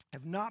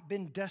have not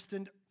been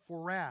destined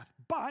for wrath,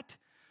 but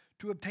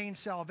to obtain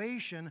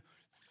salvation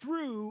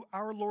through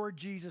our Lord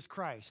Jesus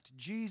Christ.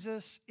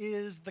 Jesus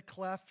is the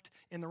cleft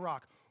in the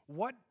rock.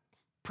 What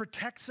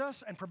protects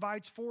us and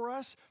provides for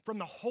us from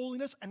the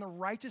holiness and the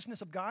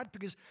righteousness of God?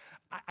 Because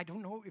I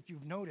don't know if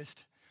you've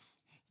noticed,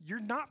 you're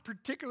not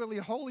particularly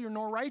holy or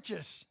nor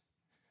righteous.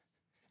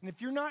 And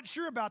if you're not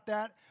sure about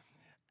that,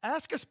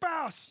 ask a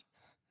spouse,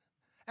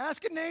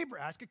 ask a neighbor,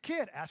 ask a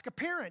kid, ask a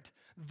parent.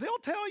 They'll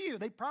tell you.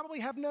 They probably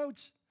have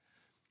notes.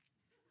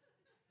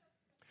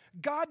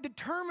 God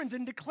determines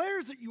and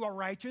declares that you are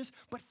righteous,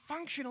 but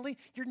functionally,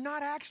 you're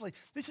not actually.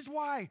 This is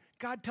why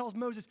God tells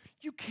Moses,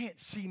 you can't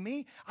see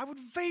me. I would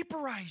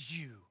vaporize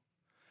you.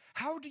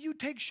 How do you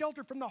take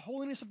shelter from the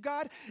holiness of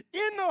God?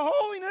 In the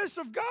holiness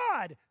of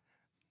God.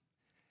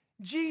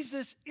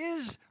 Jesus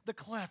is the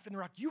cleft in the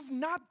rock. You've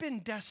not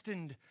been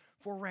destined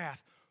for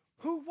wrath.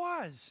 Who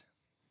was?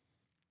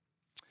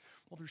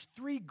 Well, there's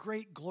 3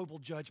 great global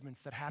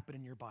judgments that happen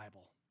in your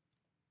Bible.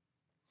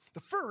 The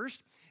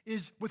first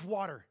is with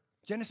water.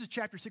 Genesis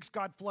chapter 6,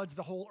 God floods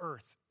the whole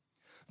earth.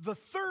 The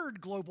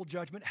third global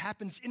judgment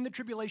happens in the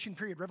tribulation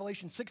period,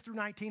 Revelation 6 through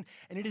 19,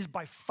 and it is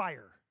by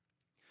fire.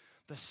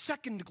 The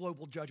second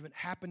global judgment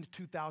happened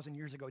 2,000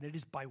 years ago, and it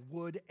is by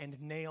wood and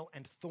nail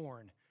and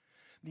thorn.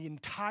 The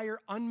entire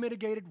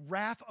unmitigated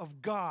wrath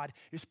of God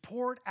is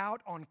poured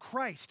out on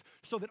Christ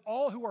so that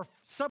all who are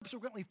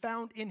subsequently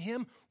found in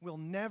him will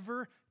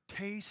never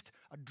taste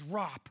a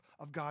drop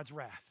of God's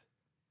wrath.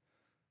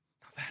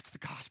 Now, that's the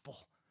gospel.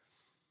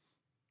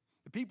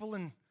 The people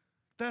in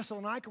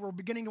Thessalonica were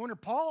beginning to wonder,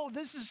 Paul,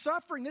 this is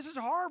suffering. This is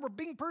hard. We're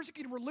being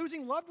persecuted. We're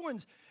losing loved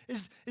ones.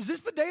 Is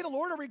this the day of the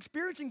Lord? Are we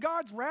experiencing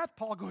God's wrath?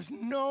 Paul goes,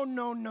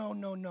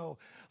 no.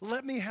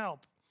 Let me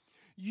help.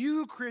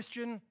 You,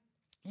 Christian,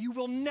 you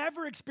will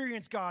never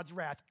experience God's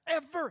wrath,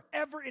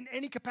 ever in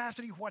any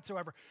capacity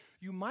whatsoever.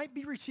 You might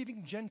be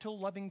receiving gentle,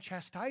 loving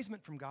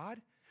chastisement from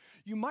God.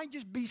 You might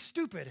just be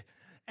stupid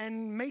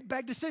and made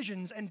bad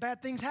decisions, and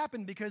bad things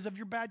happen because of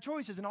your bad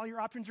choices, and all your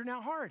options are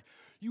now hard.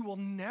 You will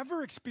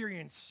never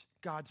experience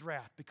God's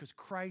wrath because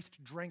Christ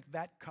drank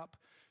that cup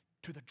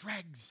to the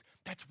dregs.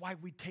 That's why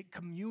we take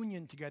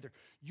communion together.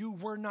 You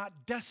were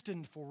not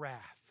destined for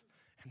wrath.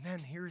 And then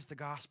here's the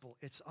gospel.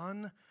 It's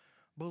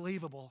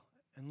unbelievable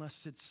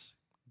unless it's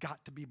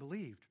got to be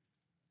believed.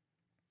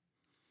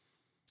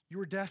 You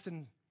were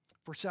destined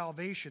for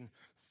salvation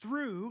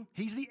through,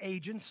 he's the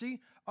agency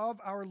of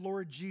our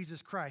Lord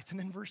Jesus Christ. And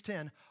then verse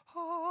 10,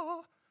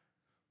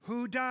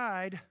 who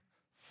died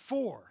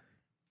for.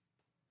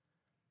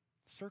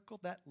 Circle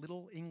that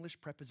little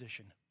English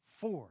preposition,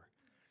 for,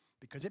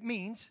 because it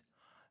means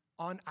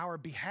on our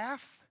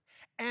behalf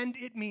and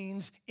it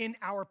means in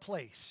our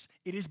place.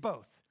 It is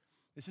both.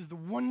 This is the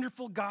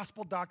wonderful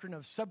gospel doctrine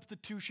of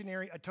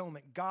substitutionary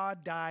atonement.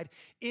 God died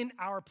in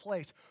our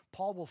place.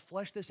 Paul will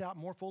flesh this out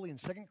more fully in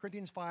 2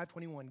 Corinthians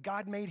 5:21.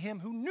 God made him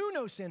who knew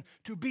no sin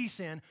to be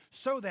sin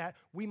so that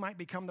we might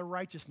become the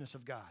righteousness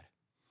of God.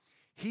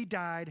 He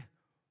died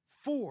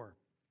for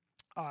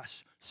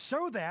us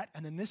so that,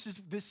 and then this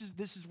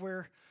is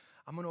where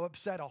I'm going to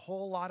upset a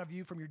whole lot of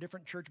you from your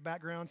different church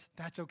backgrounds.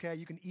 That's okay.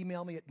 You can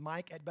email me at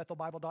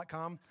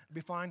mike@bethelbible.com. It'll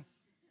be fine.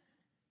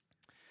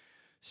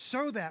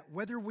 So that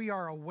whether we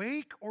are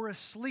awake or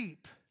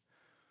asleep,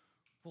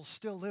 we'll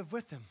still live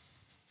with him.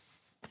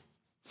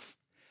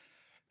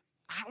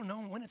 I don't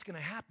know when it's going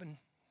to happen,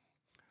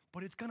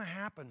 but it's going to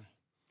happen.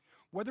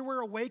 Whether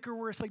we're awake or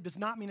we're asleep does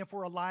not mean if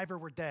we're alive or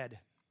we're dead.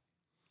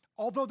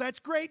 Although that's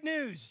great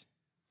news.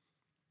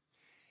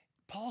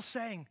 Paul's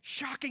saying,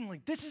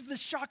 shockingly, this is the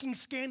shocking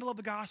scandal of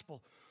the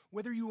gospel.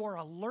 Whether you are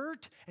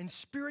alert and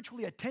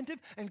spiritually attentive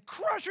and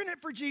crushing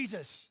it for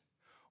Jesus,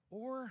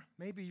 or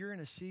maybe you're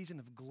in a season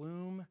of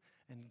gloom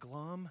and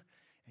glum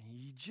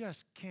and you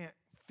just can't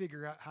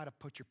figure out how to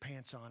put your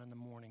pants on in the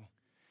morning.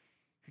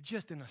 You're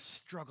just in a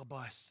struggle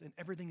bus and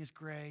everything is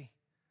gray.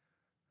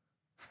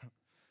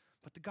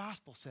 But the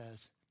gospel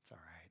says it's all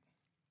right.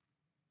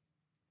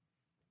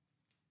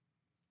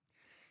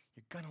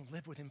 You're going to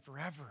live with him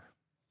forever.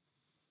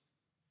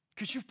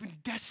 Because you've been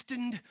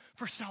destined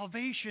for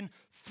salvation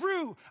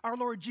through our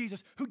Lord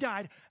Jesus, who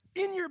died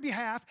in your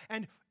behalf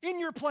and in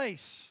your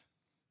place.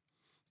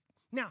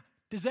 Now,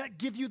 does that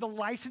give you the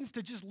license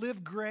to just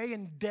live gray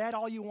and dead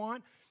all you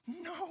want?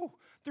 No,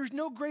 there's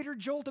no greater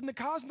jolt in the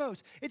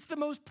cosmos. It's the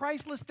most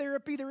priceless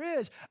therapy there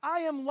is. I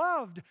am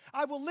loved.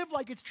 I will live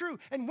like it's true.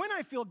 And when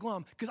I feel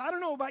glum, because I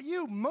don't know about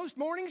you, most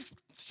mornings,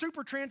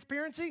 super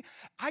transparency,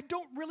 I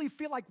don't really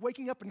feel like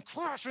waking up and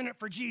crushing it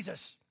for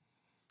Jesus.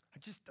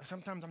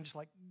 Sometimes I'm just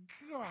like,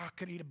 oh, I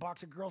could eat a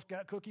box of Girl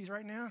Scout cookies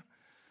right now,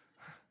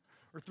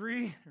 or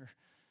 3, or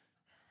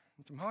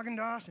some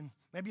Haagen-Dazs, and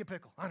maybe a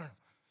pickle. I don't know.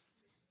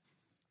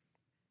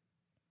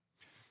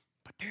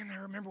 But then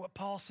I remember what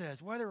Paul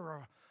says, whether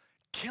we're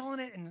killing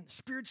it and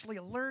spiritually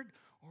alert,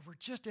 or we're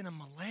just in a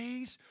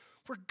malaise,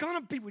 we're going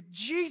to be with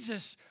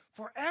Jesus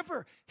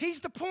forever. He's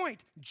the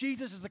point.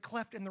 Jesus is the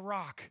cleft in the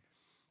rock.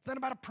 It's not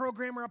about a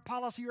program or a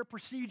policy or a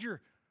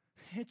procedure.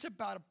 It's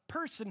about a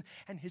person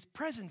and his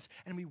presence,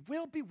 and we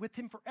will be with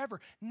him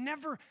forever,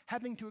 never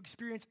having to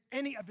experience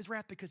any of his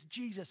wrath because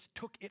Jesus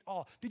took it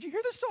all. Did you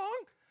hear the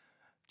song?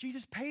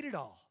 Jesus paid it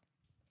all.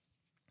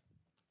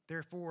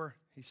 Therefore,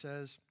 he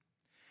says,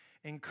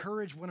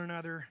 encourage one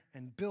another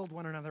and build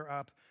one another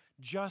up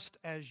just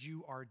as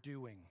you are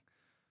doing.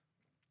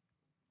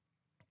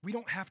 We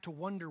don't have to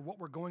wonder what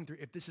we're going through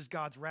if this is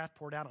God's wrath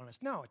poured out on us.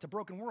 No, it's a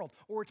broken world,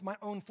 or it's my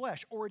own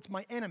flesh, or it's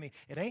my enemy.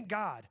 It ain't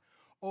God.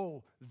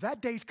 Oh,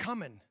 that day's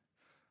coming.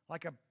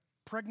 Like a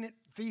pregnant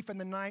thief in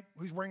the night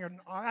who's wearing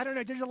I don't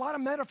know, there's a lot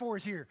of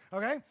metaphors here,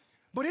 okay?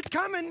 But it's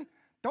coming.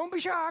 Don't be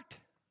shocked.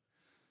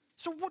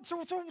 So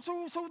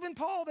then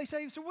Paul, they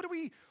say, so what do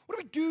we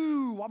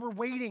do while we're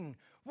waiting?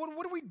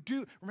 What do we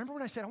do? Remember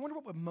when I said, I wonder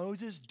what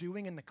Moses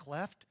doing in the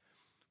cleft?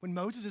 When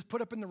Moses is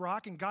put up in the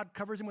rock and God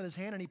covers him with his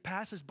hand and he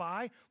passes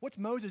by, what's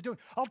Moses doing?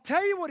 I'll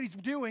tell you what he's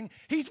doing.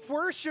 He's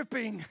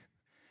worshiping.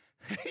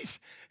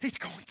 He's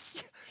going,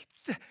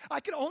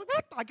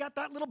 I got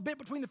that little bit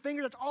between the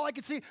fingers. That's all I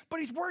could see. But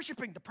he's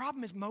worshiping. The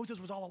problem is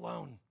Moses was all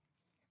alone.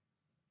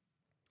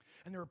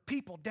 And there were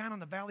people down in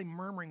the valley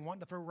murmuring, wanting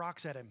to throw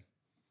rocks at him.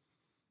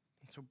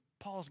 And so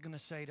Paul's going to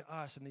say to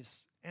us in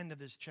this end of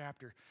this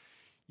chapter,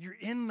 you're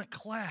in the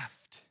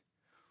cleft.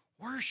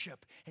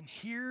 Worship. And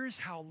here's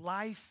how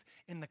life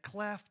in the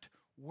cleft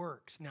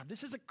works. Now,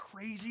 this is a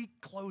crazy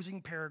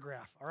closing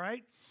paragraph, all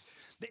right?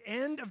 The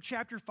end of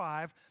chapter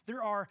 5,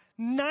 there are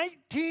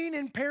 19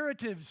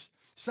 imperatives.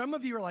 Some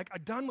of you are like,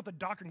 I'm done with the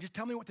doctrine. Just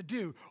tell me what to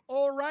do.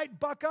 All right,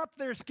 buck up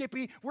there,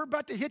 Skippy. We're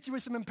about to hit you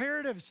with some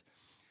imperatives.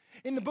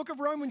 In the book of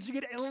Romans, you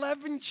get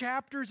 11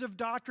 chapters of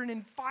doctrine,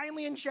 and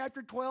finally in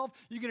chapter 12,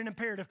 you get an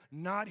imperative.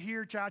 Not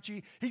here,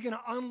 Chachi. He's going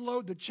to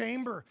unload the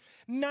chamber.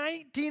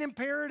 19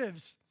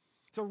 imperatives.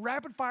 So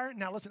rapid fire.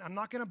 Now listen, I'm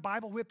not going to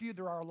Bible whip you.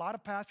 There are a lot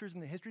of pastors in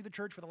the history of the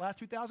church for the last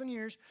 2,000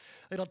 years.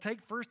 It'll take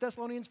 1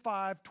 Thessalonians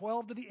 5,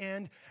 12 to the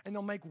end, and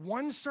they'll make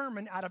one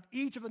sermon out of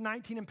each of the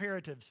 19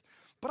 imperatives.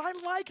 But I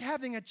like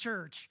having a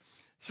church.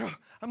 So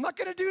I'm not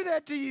going to do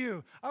that to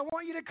you. I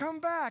want you to come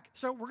back.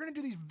 So we're going to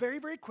do these very,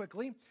 very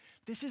quickly.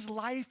 This is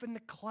life in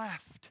the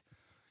cleft.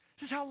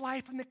 This is how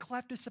life in the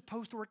cleft is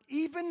supposed to work.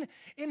 Even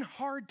in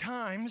hard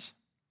times,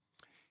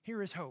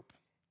 here is hope.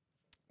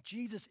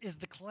 Jesus is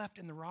the cleft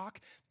in the rock.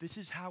 This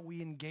is how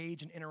we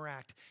engage and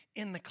interact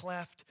in the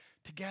cleft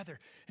together.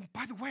 And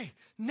by the way,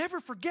 never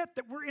forget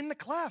that we're in the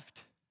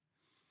cleft.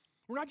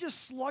 We're not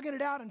just slugging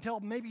it out until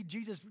maybe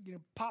Jesus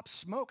pops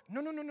smoke.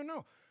 No.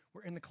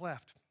 We're in the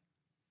cleft.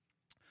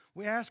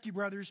 We ask you,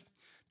 brothers,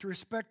 to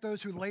respect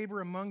those who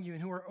labor among you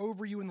and who are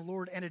over you in the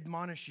Lord and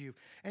admonish you,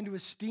 and to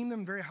esteem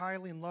them very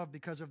highly in love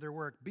because of their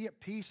work. Be at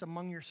peace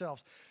among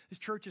yourselves. This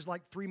church is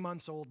like 3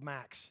 months old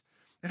max.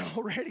 And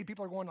already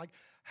people are going like,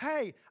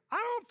 hey, I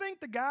don't think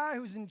the guy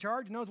who's in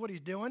charge knows what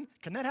he's doing.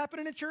 Can that happen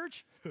in a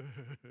church?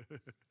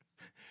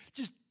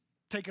 Just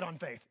take it on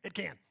faith. It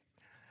can.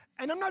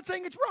 And I'm not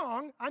saying it's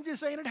wrong. I'm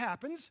just saying it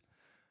happens.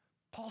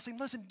 Paul's saying,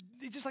 listen,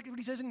 it's just like what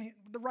he says in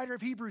the writer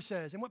of Hebrews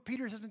says, and what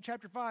Peter says in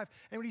chapter 5,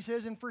 and what he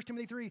says in 1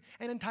 Timothy 3,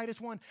 and in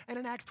Titus 1, and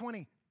in Acts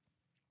 20.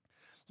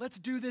 Let's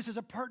do this as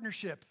a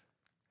partnership.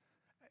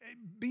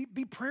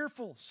 Be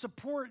prayerful.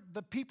 Support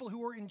the people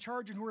who are in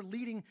charge and who are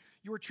leading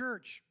your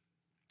church.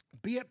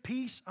 Be at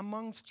peace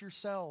amongst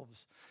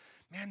yourselves.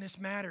 Man, this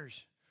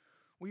matters.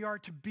 We are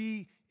to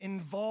be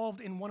involved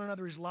in one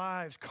another's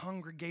lives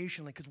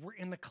congregationally because we're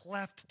in the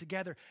cleft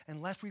together.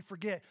 And lest we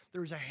forget,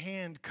 there's a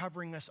hand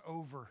covering us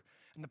over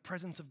and the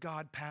presence of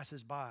God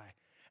passes by.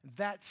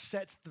 That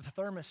sets the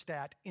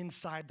thermostat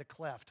inside the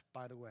cleft,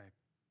 by the way.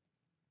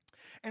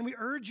 And we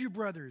urge you,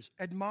 brothers,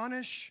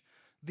 admonish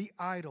the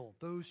idle,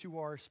 those who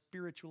are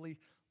spiritually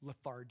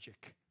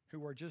lethargic,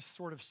 who are just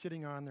sort of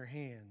sitting on their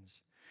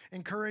hands.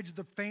 Encourage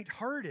the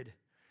faint-hearted.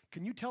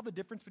 Can you tell the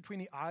difference between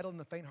the idle and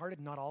the faint-hearted?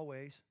 Not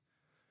always.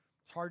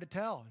 It's hard to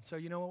tell. And so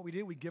you know what we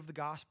do? We give the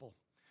gospel.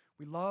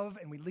 We love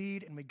and we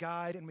lead and we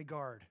guide and we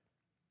guard.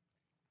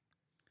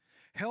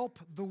 Help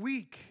the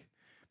weak.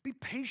 Be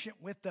patient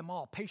with them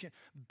all. Patient.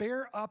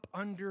 Bear up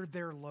under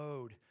their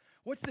load.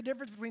 What's the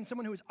difference between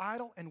someone who is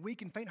idle and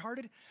weak and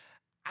faint-hearted?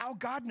 Oh,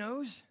 God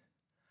knows.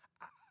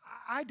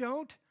 I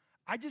don't.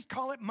 I just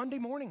call it Monday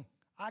morning.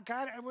 I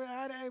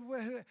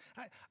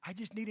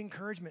just need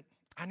encouragement.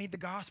 I need the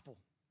gospel.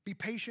 Be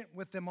patient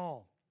with them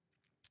all.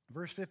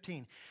 Verse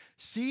 15,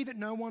 see that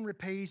no one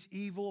repays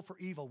evil for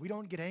evil. We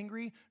don't get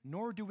angry,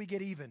 nor do we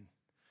get even.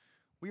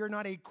 We are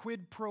not a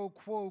quid pro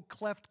quo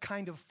cleft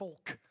kind of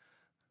folk.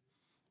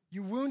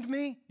 You wound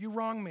me, you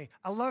wrong me.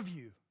 I love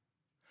you.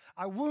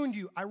 I wound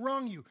you, I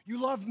wrong you.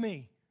 You love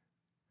me.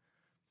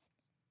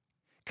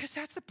 Because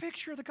that's the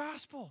picture of the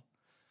gospel.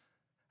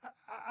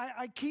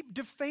 I keep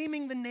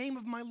defaming the name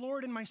of my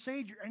Lord and my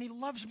Savior, and he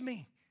loves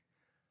me.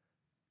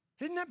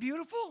 Isn't that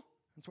beautiful?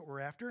 That's what we're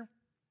after.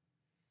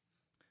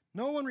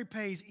 No one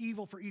repays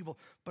evil for evil,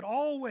 but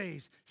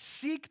always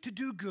seek to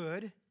do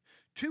good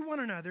to one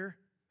another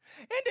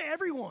and to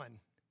everyone.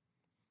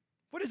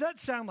 What does that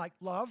sound like?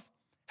 Love,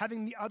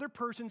 having the other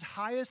person's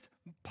highest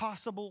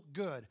possible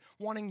good,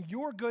 wanting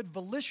your good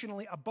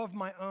volitionally above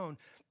my own.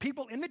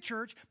 People in the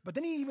church, but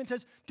then he even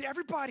says to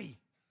everybody.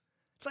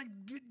 It's like,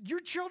 you're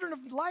children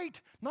of light,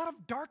 not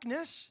of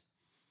darkness.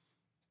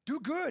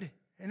 Do good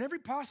in every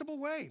possible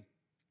way.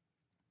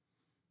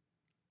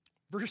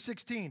 Verse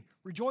 16,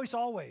 rejoice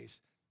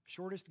always.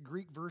 Shortest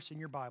Greek verse in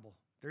your Bible.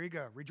 There you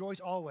go. Rejoice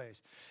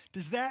always.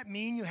 Does that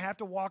mean you have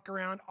to walk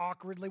around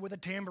awkwardly with a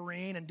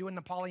tambourine and doing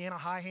the Pollyanna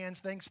high hands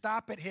thing?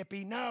 Stop it,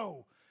 hippie.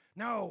 No.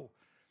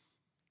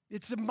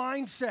 It's a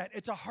mindset.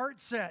 It's a heart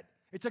set.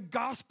 It's a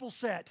gospel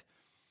set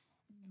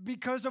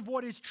because of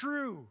what is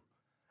true.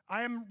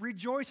 I am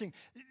rejoicing.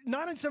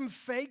 Not in some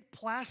fake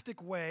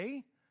plastic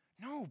way.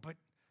 No, but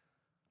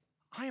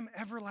I am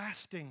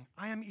everlasting.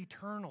 I am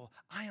eternal.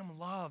 I am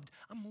loved.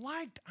 I'm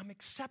liked. I'm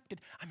accepted.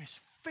 I'm his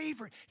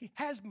favorite. He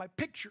has my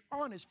picture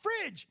on his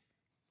fridge.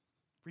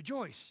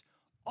 Rejoice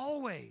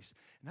always.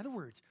 In other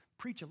words,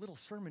 preach a little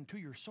sermon to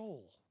your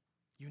soul.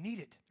 You need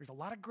it. There's a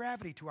lot of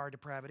gravity to our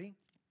depravity.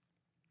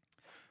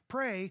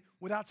 Pray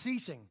without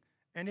ceasing.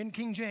 And in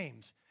King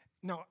James.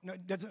 No,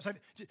 it doesn't say.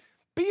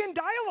 Be in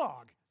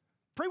dialogue.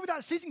 Pray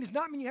without ceasing does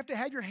not mean you have to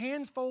have your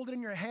hands folded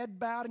and your head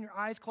bowed and your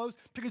eyes closed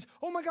because,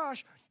 oh my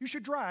gosh, you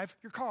should drive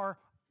your car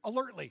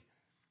alertly,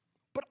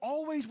 but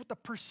always with the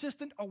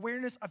persistent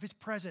awareness of his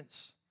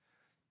presence.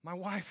 My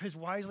wife has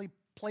wisely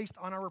placed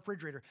on our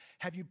refrigerator,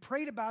 have you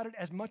prayed about it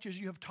as much as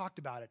you have talked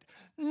about it?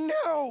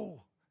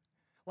 No!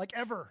 Like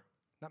ever.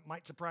 That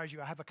might surprise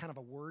you. I have a kind of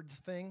a words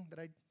thing that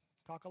I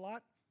talk a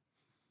lot.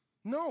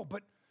 No,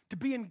 but to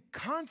be in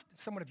constant,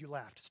 someone of you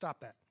laughed. Stop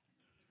that.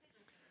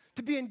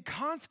 To be in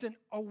constant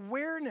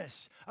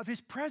awareness of his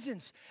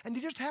presence and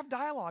to just have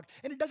dialogue.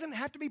 And it doesn't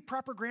have to be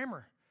proper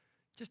grammar.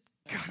 Just,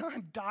 God,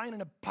 I'm dying in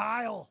a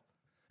pile.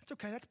 That's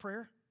okay, that's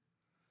prayer.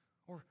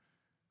 Or,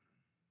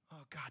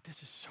 oh God,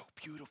 this is so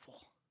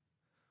beautiful.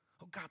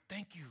 Oh God,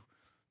 thank you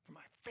for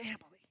my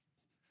family.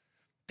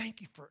 Thank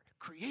you for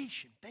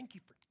creation. Thank you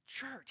for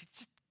church. It's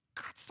just,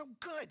 God's so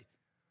good.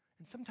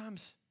 And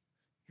sometimes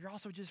you're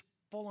also just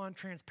full on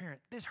transparent.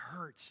 This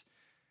hurts.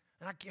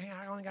 And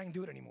I don't think I can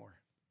do it anymore.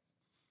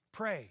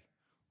 Pray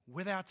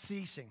without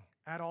ceasing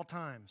at all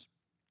times.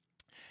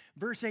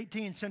 Verse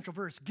 18, central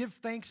verse, give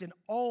thanks in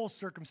all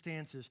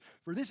circumstances,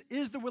 for this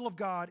is the will of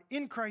God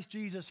in Christ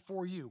Jesus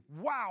for you.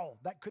 Wow,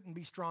 that couldn't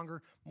be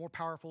stronger, more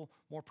powerful,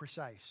 more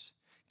precise.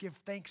 Give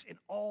thanks in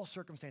all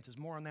circumstances.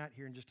 More on that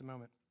here in just a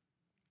moment.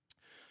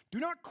 Do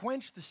not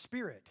quench the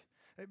spirit.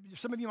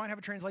 Some of you might have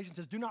a translation that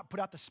says, do not put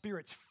out the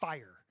Spirit's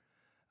fire.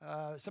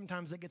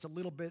 Sometimes that gets a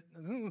little bit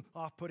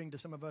off-putting to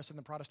some of us in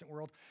the Protestant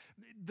world.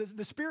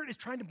 The Spirit is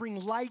trying to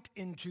bring light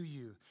into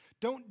you.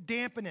 Don't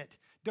dampen it.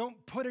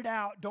 Don't put it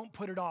out. Don't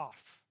put it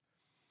off.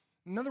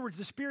 In other words,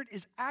 the Spirit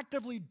is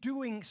actively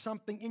doing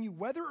something in you,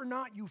 whether or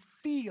not you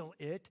feel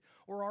it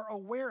or are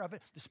aware of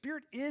it. The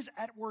Spirit is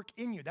at work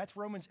in you. That's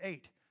Romans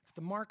 8. It's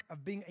the mark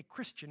of being a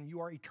Christian. You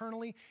are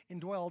eternally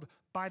indwelled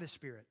by the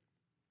Spirit.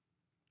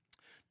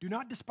 Do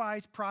not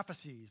despise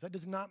prophecies. That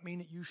does not mean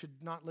that you should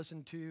not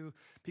listen to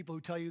people who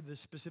tell you the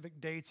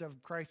specific dates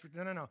of Christ.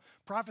 No.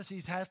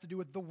 Prophecies has to do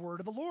with the word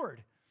of the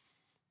Lord.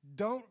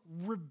 Don't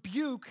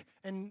rebuke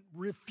and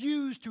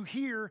refuse to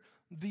hear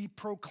the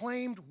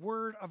proclaimed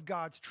word of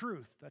God's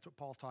truth. That's what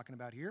Paul's talking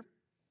about here.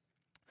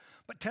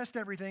 But test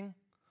everything.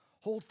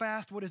 Hold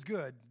fast what is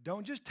good.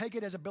 Don't just take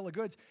it as a bill of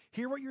goods.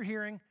 Hear what you're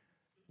hearing.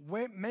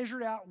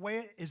 Measure it out. Weigh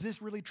it. Is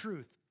this really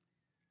truth?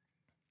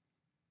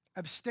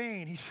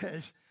 Abstain, he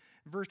says,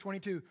 verse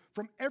 22,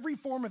 from every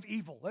form of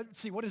evil. Let's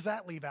see, what does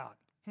that leave out?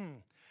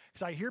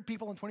 Because I hear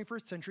people in the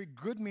 21st century,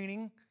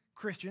 good-meaning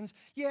Christians,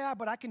 yeah,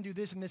 but I can do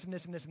this and this and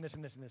this and this and this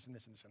and this and this and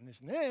this and this and this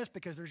and this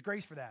because there's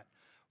grace for that.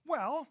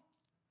 Well,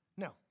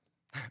 no.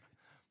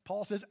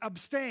 Paul says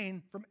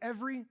abstain from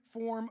every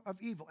form of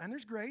evil. And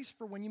there's grace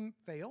for when you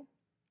fail.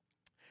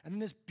 And then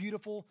this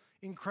beautiful,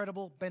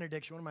 incredible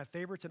benediction, one of my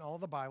favorites in all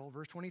of the Bible,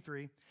 verse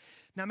 23.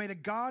 Now may the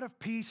God of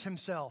peace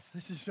himself,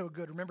 this is so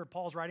good. Remember,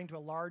 Paul's writing to a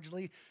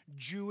largely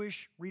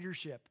Jewish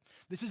readership.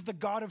 This is the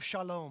God of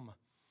shalom.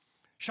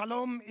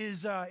 Shalom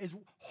is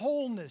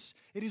wholeness.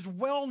 It is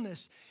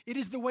wellness. It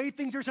is the way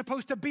things are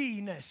supposed to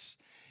be-ness.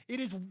 It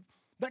is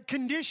that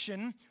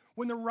condition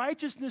when the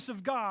righteousness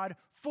of God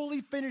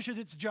fully finishes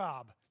its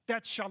job.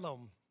 That's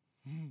shalom.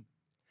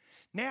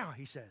 Now,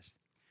 he says,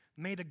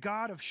 may the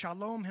God of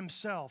shalom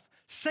himself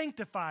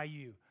sanctify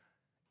you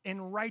and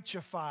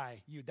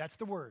righteify you. That's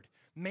the word.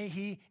 May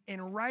he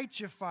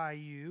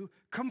enrighteify you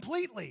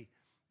completely.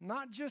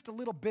 Not just a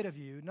little bit of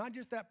you, not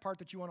just that part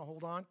that you want to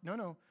hold on.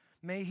 No.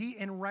 May he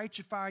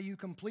enrighteify you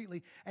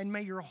completely, and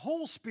may your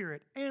whole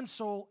spirit and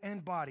soul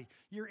and body,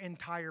 your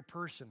entire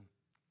person,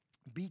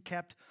 be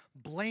kept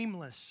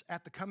blameless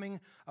at the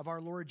coming of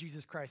our Lord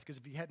Jesus Christ. Because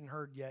if you hadn't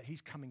heard yet,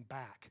 he's coming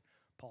back,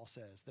 Paul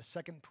says. The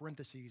second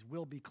parentheses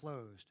will be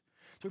closed.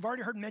 So we've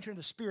already heard mention of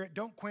the Spirit.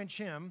 Don't quench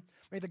him.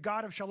 May the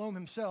God of Shalom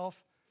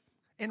himself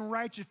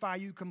enrighteify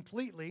you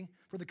completely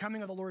for the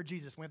coming of the Lord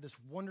Jesus. We have this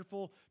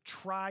wonderful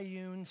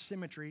triune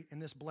symmetry in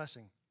this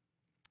blessing.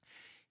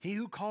 He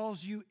who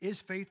calls you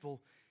is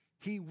faithful.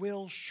 He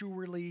will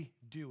surely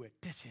do it.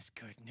 This is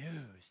good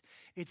news.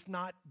 It's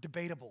not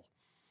debatable.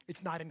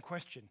 It's not in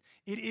question.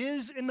 It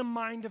is in the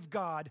mind of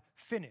God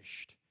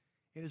finished.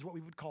 It is what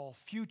we would call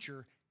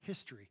future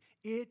history.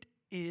 It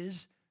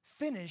is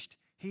finished.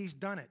 He's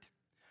done it.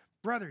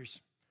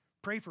 Brothers,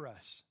 pray for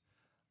us.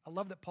 I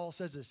love that Paul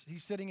says this.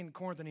 He's sitting in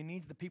Corinth and he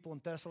needs the people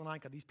in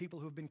Thessalonica, these people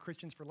who have been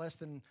Christians for less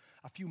than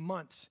a few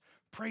months.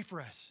 Pray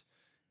for us.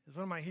 As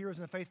one of my heroes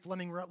in the faith,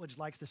 Fleming Rutledge,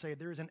 likes to say,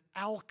 there is an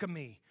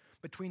alchemy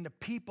between the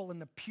people in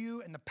the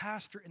pew and the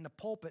pastor in the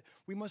pulpit.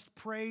 We must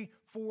pray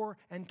for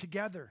and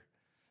together.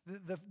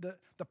 The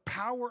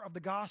power of the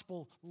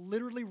gospel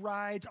literally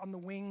rides on the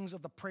wings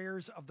of the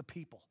prayers of the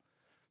people.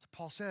 So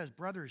Paul says,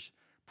 brothers,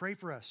 pray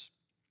for us.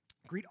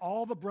 Greet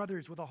all the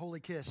brothers with a holy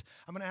kiss.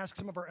 I'm going to ask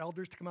some of our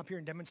elders to come up here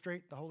and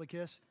demonstrate the holy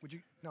kiss. Would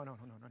you? No, not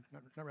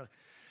really.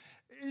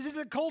 Is it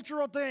a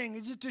cultural thing?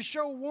 Is it to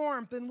show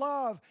warmth and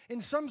love in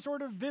some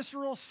sort of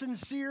visceral,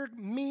 sincere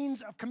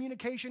means of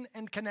communication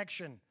and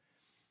connection?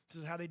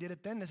 This is how they did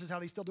it then. This is how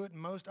they still do it in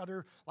most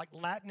other like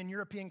Latin and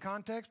European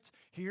contexts.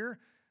 Here,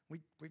 we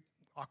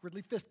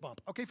awkwardly fist bump.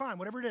 Okay, fine,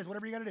 whatever it is,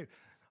 whatever you got to do.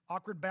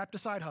 Awkward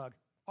Baptist side hug.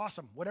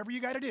 Awesome, whatever you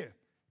got to do.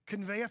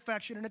 Convey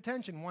affection and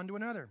attention one to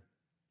another.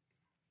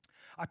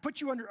 I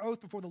put you under oath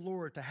before the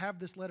Lord to have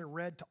this letter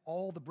read to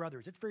all the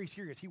brothers. It's very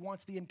serious. He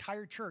wants the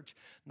entire church,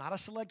 not a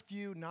select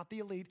few, not the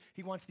elite.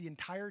 He wants the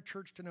entire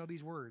church to know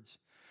these words.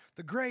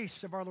 The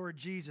grace of our Lord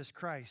Jesus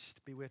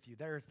Christ be with you.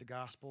 There's the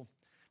gospel.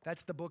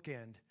 That's the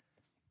bookend.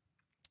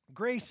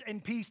 Grace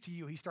and peace to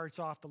you, he starts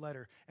off the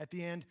letter. At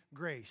the end,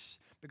 grace,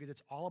 because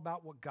it's all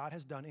about what God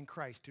has done in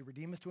Christ to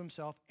redeem us to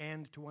himself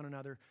and to one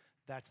another.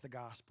 That's the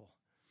gospel.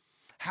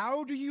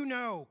 How do you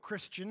know,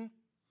 Christian?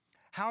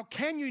 How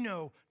can you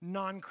know,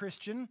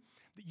 non-Christian,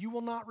 that you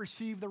will not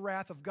receive the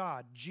wrath of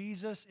God?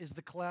 Jesus is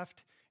the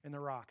cleft in the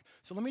rock.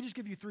 So let me just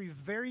give you three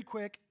very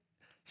quick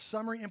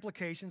summary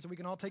implications that we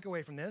can all take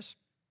away from this.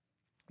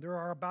 There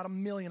are about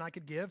 1 million I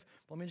could give,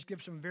 but let me just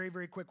give some very,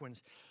 very quick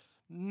ones.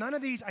 None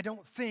of these, I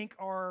don't think,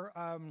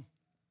 are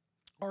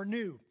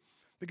new,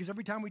 because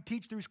every time we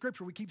teach through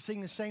Scripture, we keep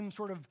seeing the same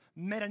sort of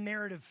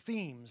meta-narrative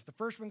themes. The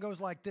first one goes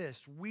like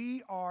this: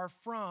 we are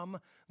from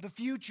the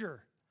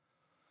future.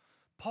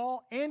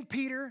 Paul and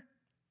Peter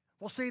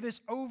will say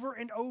this over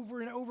and over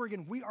and over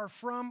again. We are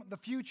from the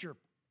future.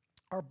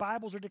 Our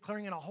Bibles are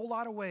declaring in a whole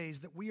lot of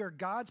ways that we are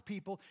God's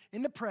people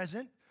in the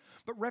present,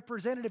 but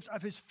representatives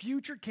of his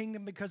future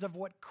kingdom because of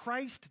what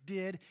Christ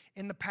did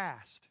in the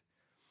past.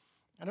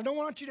 And I don't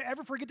want you to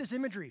ever forget this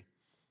imagery,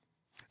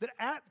 that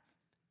at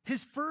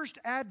his first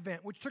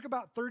advent, which took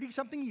about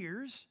 30-something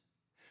years,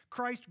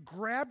 Christ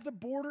grabbed the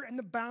border and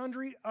the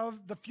boundary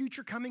of the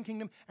future coming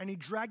kingdom, and he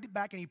dragged it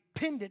back and he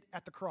pinned it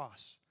at the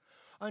cross.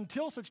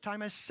 Until such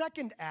time as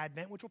second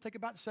advent, which will take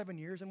about 7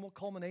 years and will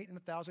culminate in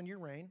the 1,000-year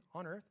reign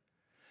on earth.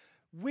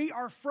 We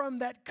are from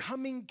that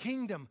coming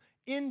kingdom.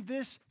 In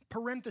this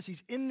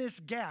parentheses, in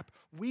this gap,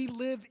 we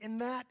live in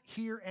that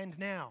here and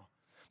now.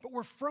 But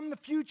we're from the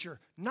future,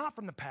 not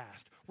from the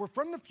past. We're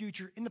from the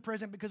future in the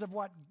present because of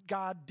what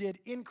God did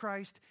in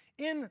Christ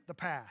in the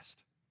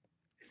past.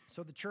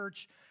 So the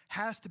church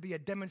has to be a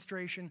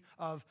demonstration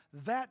of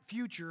that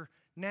future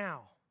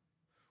now.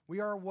 We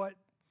are what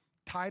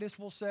Titus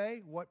will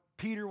say, what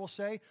Peter will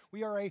say,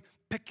 we are a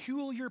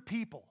peculiar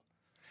people.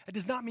 It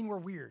does not mean we're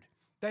weird.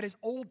 That is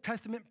Old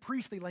Testament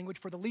priestly language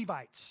for the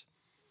Levites.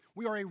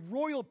 We are a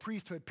royal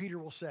priesthood, Peter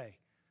will say.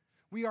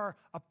 We are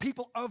a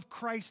people of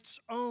Christ's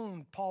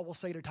own, Paul will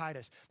say to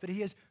Titus, that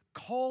he has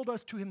called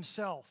us to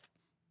himself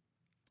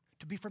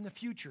to be from the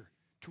future,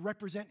 to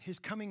represent his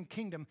coming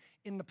kingdom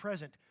in the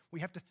present. We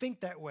have to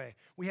think that way.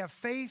 We have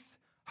faith,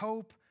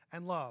 hope,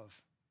 and love,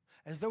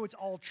 as though it's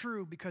all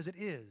true because it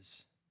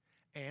is.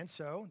 And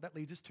so that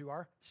leads us to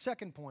our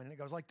second point, and it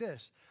goes like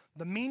this.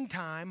 The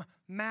meantime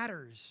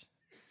matters.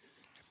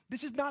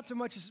 This is not so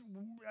much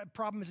a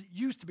problem as it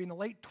used to be in the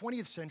late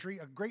 20th century.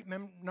 A great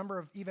number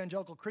of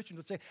evangelical Christians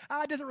would say,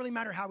 it doesn't really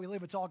matter how we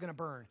live, it's all going to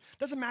burn. It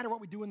doesn't matter what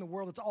we do in the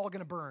world, it's all going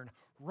to burn.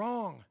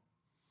 Wrong.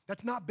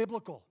 That's not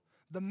biblical.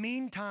 The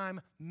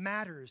meantime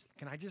matters.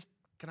 Can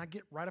I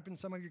get right up in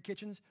some of your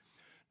kitchens?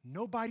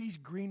 Nobody's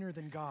greener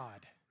than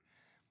God.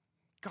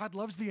 God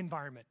loves the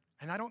environment.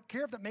 And I don't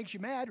care if that makes you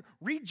mad.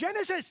 Read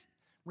Genesis,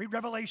 read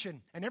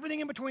Revelation, and everything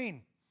in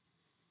between.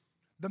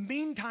 The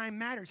meantime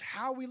matters.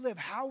 How we live,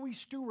 how we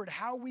steward,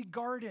 how we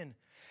garden,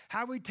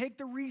 how we take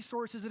the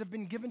resources that have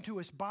been given to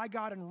us by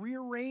God and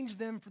rearrange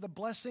them for the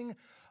blessing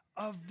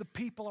of the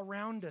people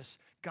around us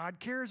God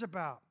cares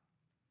about.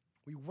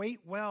 We wait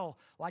well,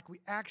 like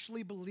we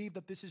actually believe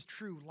that this is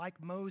true,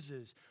 like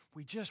Moses.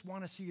 We just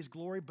want to see his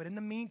glory, but in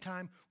the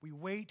meantime, we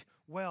wait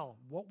well.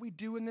 What we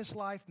do in this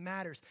life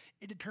matters.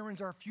 It determines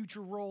our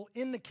future role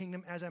in the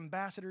kingdom as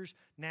ambassadors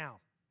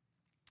now.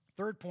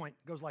 Third point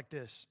goes like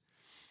this.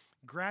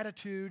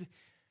 Gratitude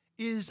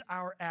is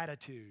our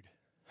attitude.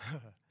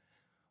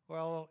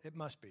 Well, it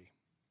must be.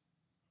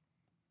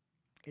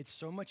 It's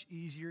so much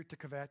easier to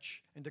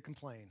kvetch and to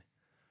complain.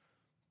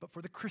 But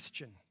for the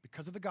Christian,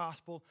 because of the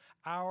gospel,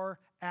 our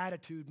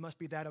attitude must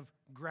be that of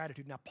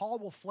gratitude. Now, Paul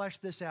will flesh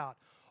this out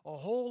a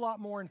whole lot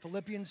more in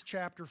Philippians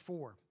chapter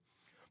 4.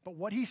 But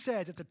what he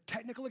says, it's a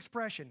technical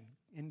expression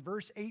in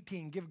verse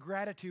 18, give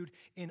gratitude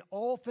in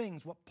all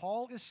things. What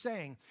Paul is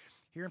saying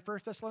here in 1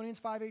 Thessalonians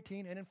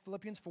 5:18 and in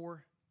Philippians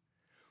 4,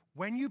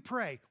 when you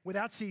pray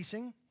without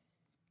ceasing,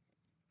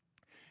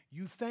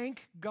 you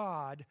thank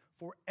God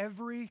for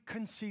every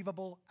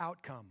conceivable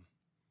outcome.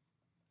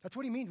 That's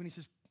what he means when he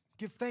says,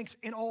 give thanks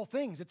in all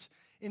things. It's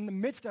in the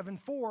midst of and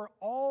for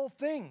all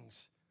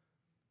things.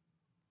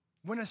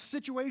 When a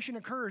situation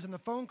occurs and the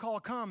phone call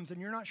comes and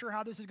you're not sure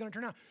how this is going to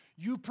turn out,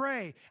 you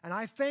pray, and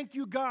I thank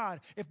you,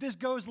 God. If this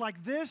goes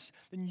like this,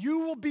 then you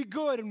will be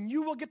good and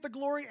you will get the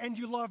glory and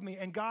you love me.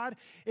 And God,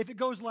 if it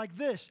goes like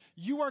this,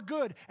 you are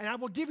good and I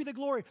will give you the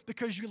glory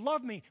because you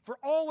love me for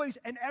always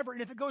and ever.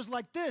 And if it goes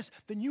like this,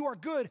 then you are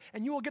good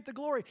and you will get the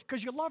glory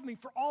because you love me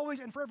for always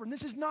and forever. And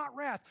this is not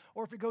wrath.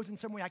 Or if it goes in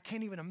some way I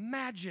can't even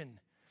imagine.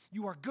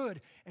 You are good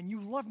and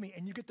you love me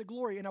and you get the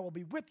glory and I will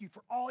be with you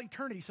for all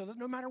eternity so that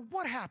no matter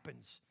what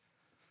happens,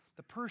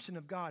 the person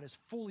of God is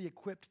fully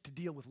equipped to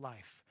deal with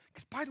life.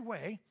 Because, by the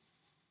way,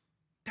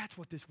 that's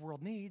what this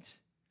world needs.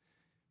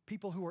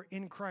 People who are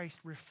in Christ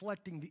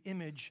reflecting the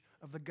image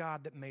of the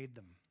God that made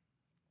them.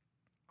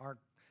 Our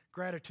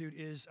gratitude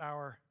is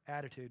our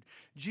attitude.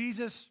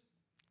 Jesus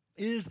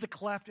is the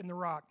cleft in the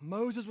rock.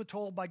 Moses was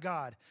told by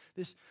God,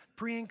 this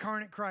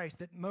pre-incarnate Christ,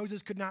 that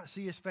Moses could not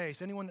see his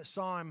face. Anyone that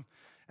saw him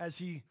as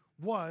he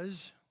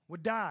was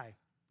would die.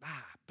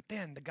 But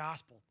then the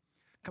gospel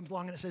comes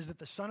along and it says that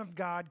the Son of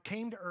God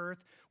came to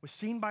earth, was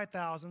seen by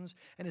thousands,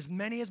 and as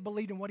many as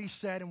believed in what he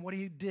said and what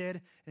he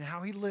did and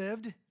how he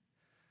lived,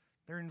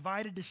 they're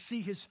invited to see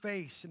his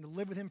face and to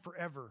live with him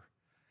forever.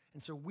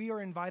 And so we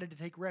are invited to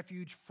take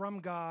refuge from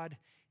God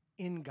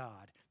in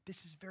God.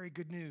 This is very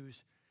good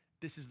news.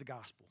 This is the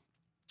gospel.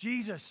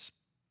 Jesus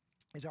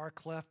is our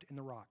cleft in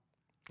the rock.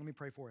 Let me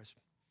pray for us.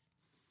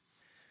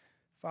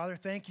 Father,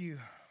 thank you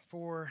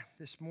for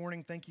this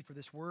morning. Thank you for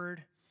this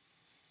word.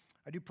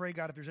 I do pray,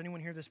 God, if there's anyone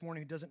here this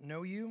morning who doesn't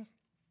know you,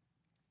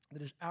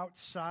 that is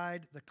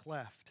outside the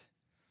cleft,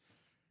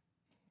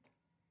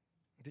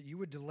 that you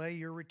would delay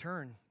your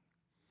return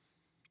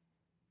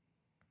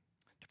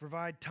to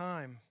provide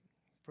time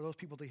for those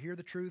people to hear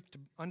the truth, to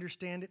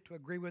understand it, to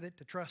agree with it,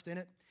 to trust in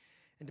it,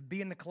 and to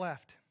be in the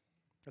cleft,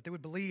 that they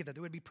would believe, that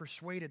they would be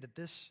persuaded that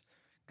this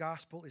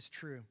gospel is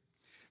true.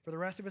 For the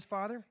rest of us,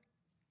 Father,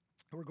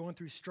 who are going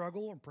through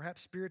struggle or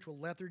perhaps spiritual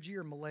lethargy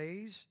or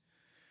malaise,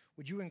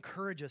 would you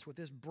encourage us with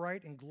this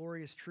bright and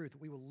glorious truth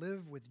that we will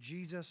live with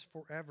Jesus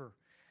forever?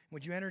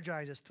 Would you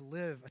energize us to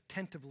live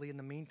attentively in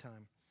the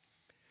meantime?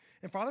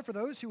 And Father, for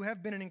those who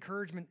have been an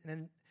encouragement and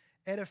an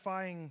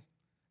edifying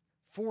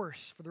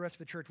force for the rest of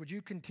the church, would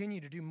you continue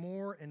to do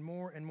more and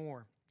more and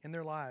more in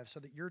their lives so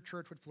that your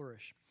church would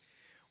flourish?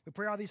 We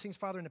pray all these things,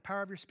 Father, in the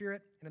power of your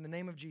Spirit and in the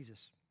name of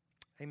Jesus.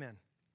 Amen.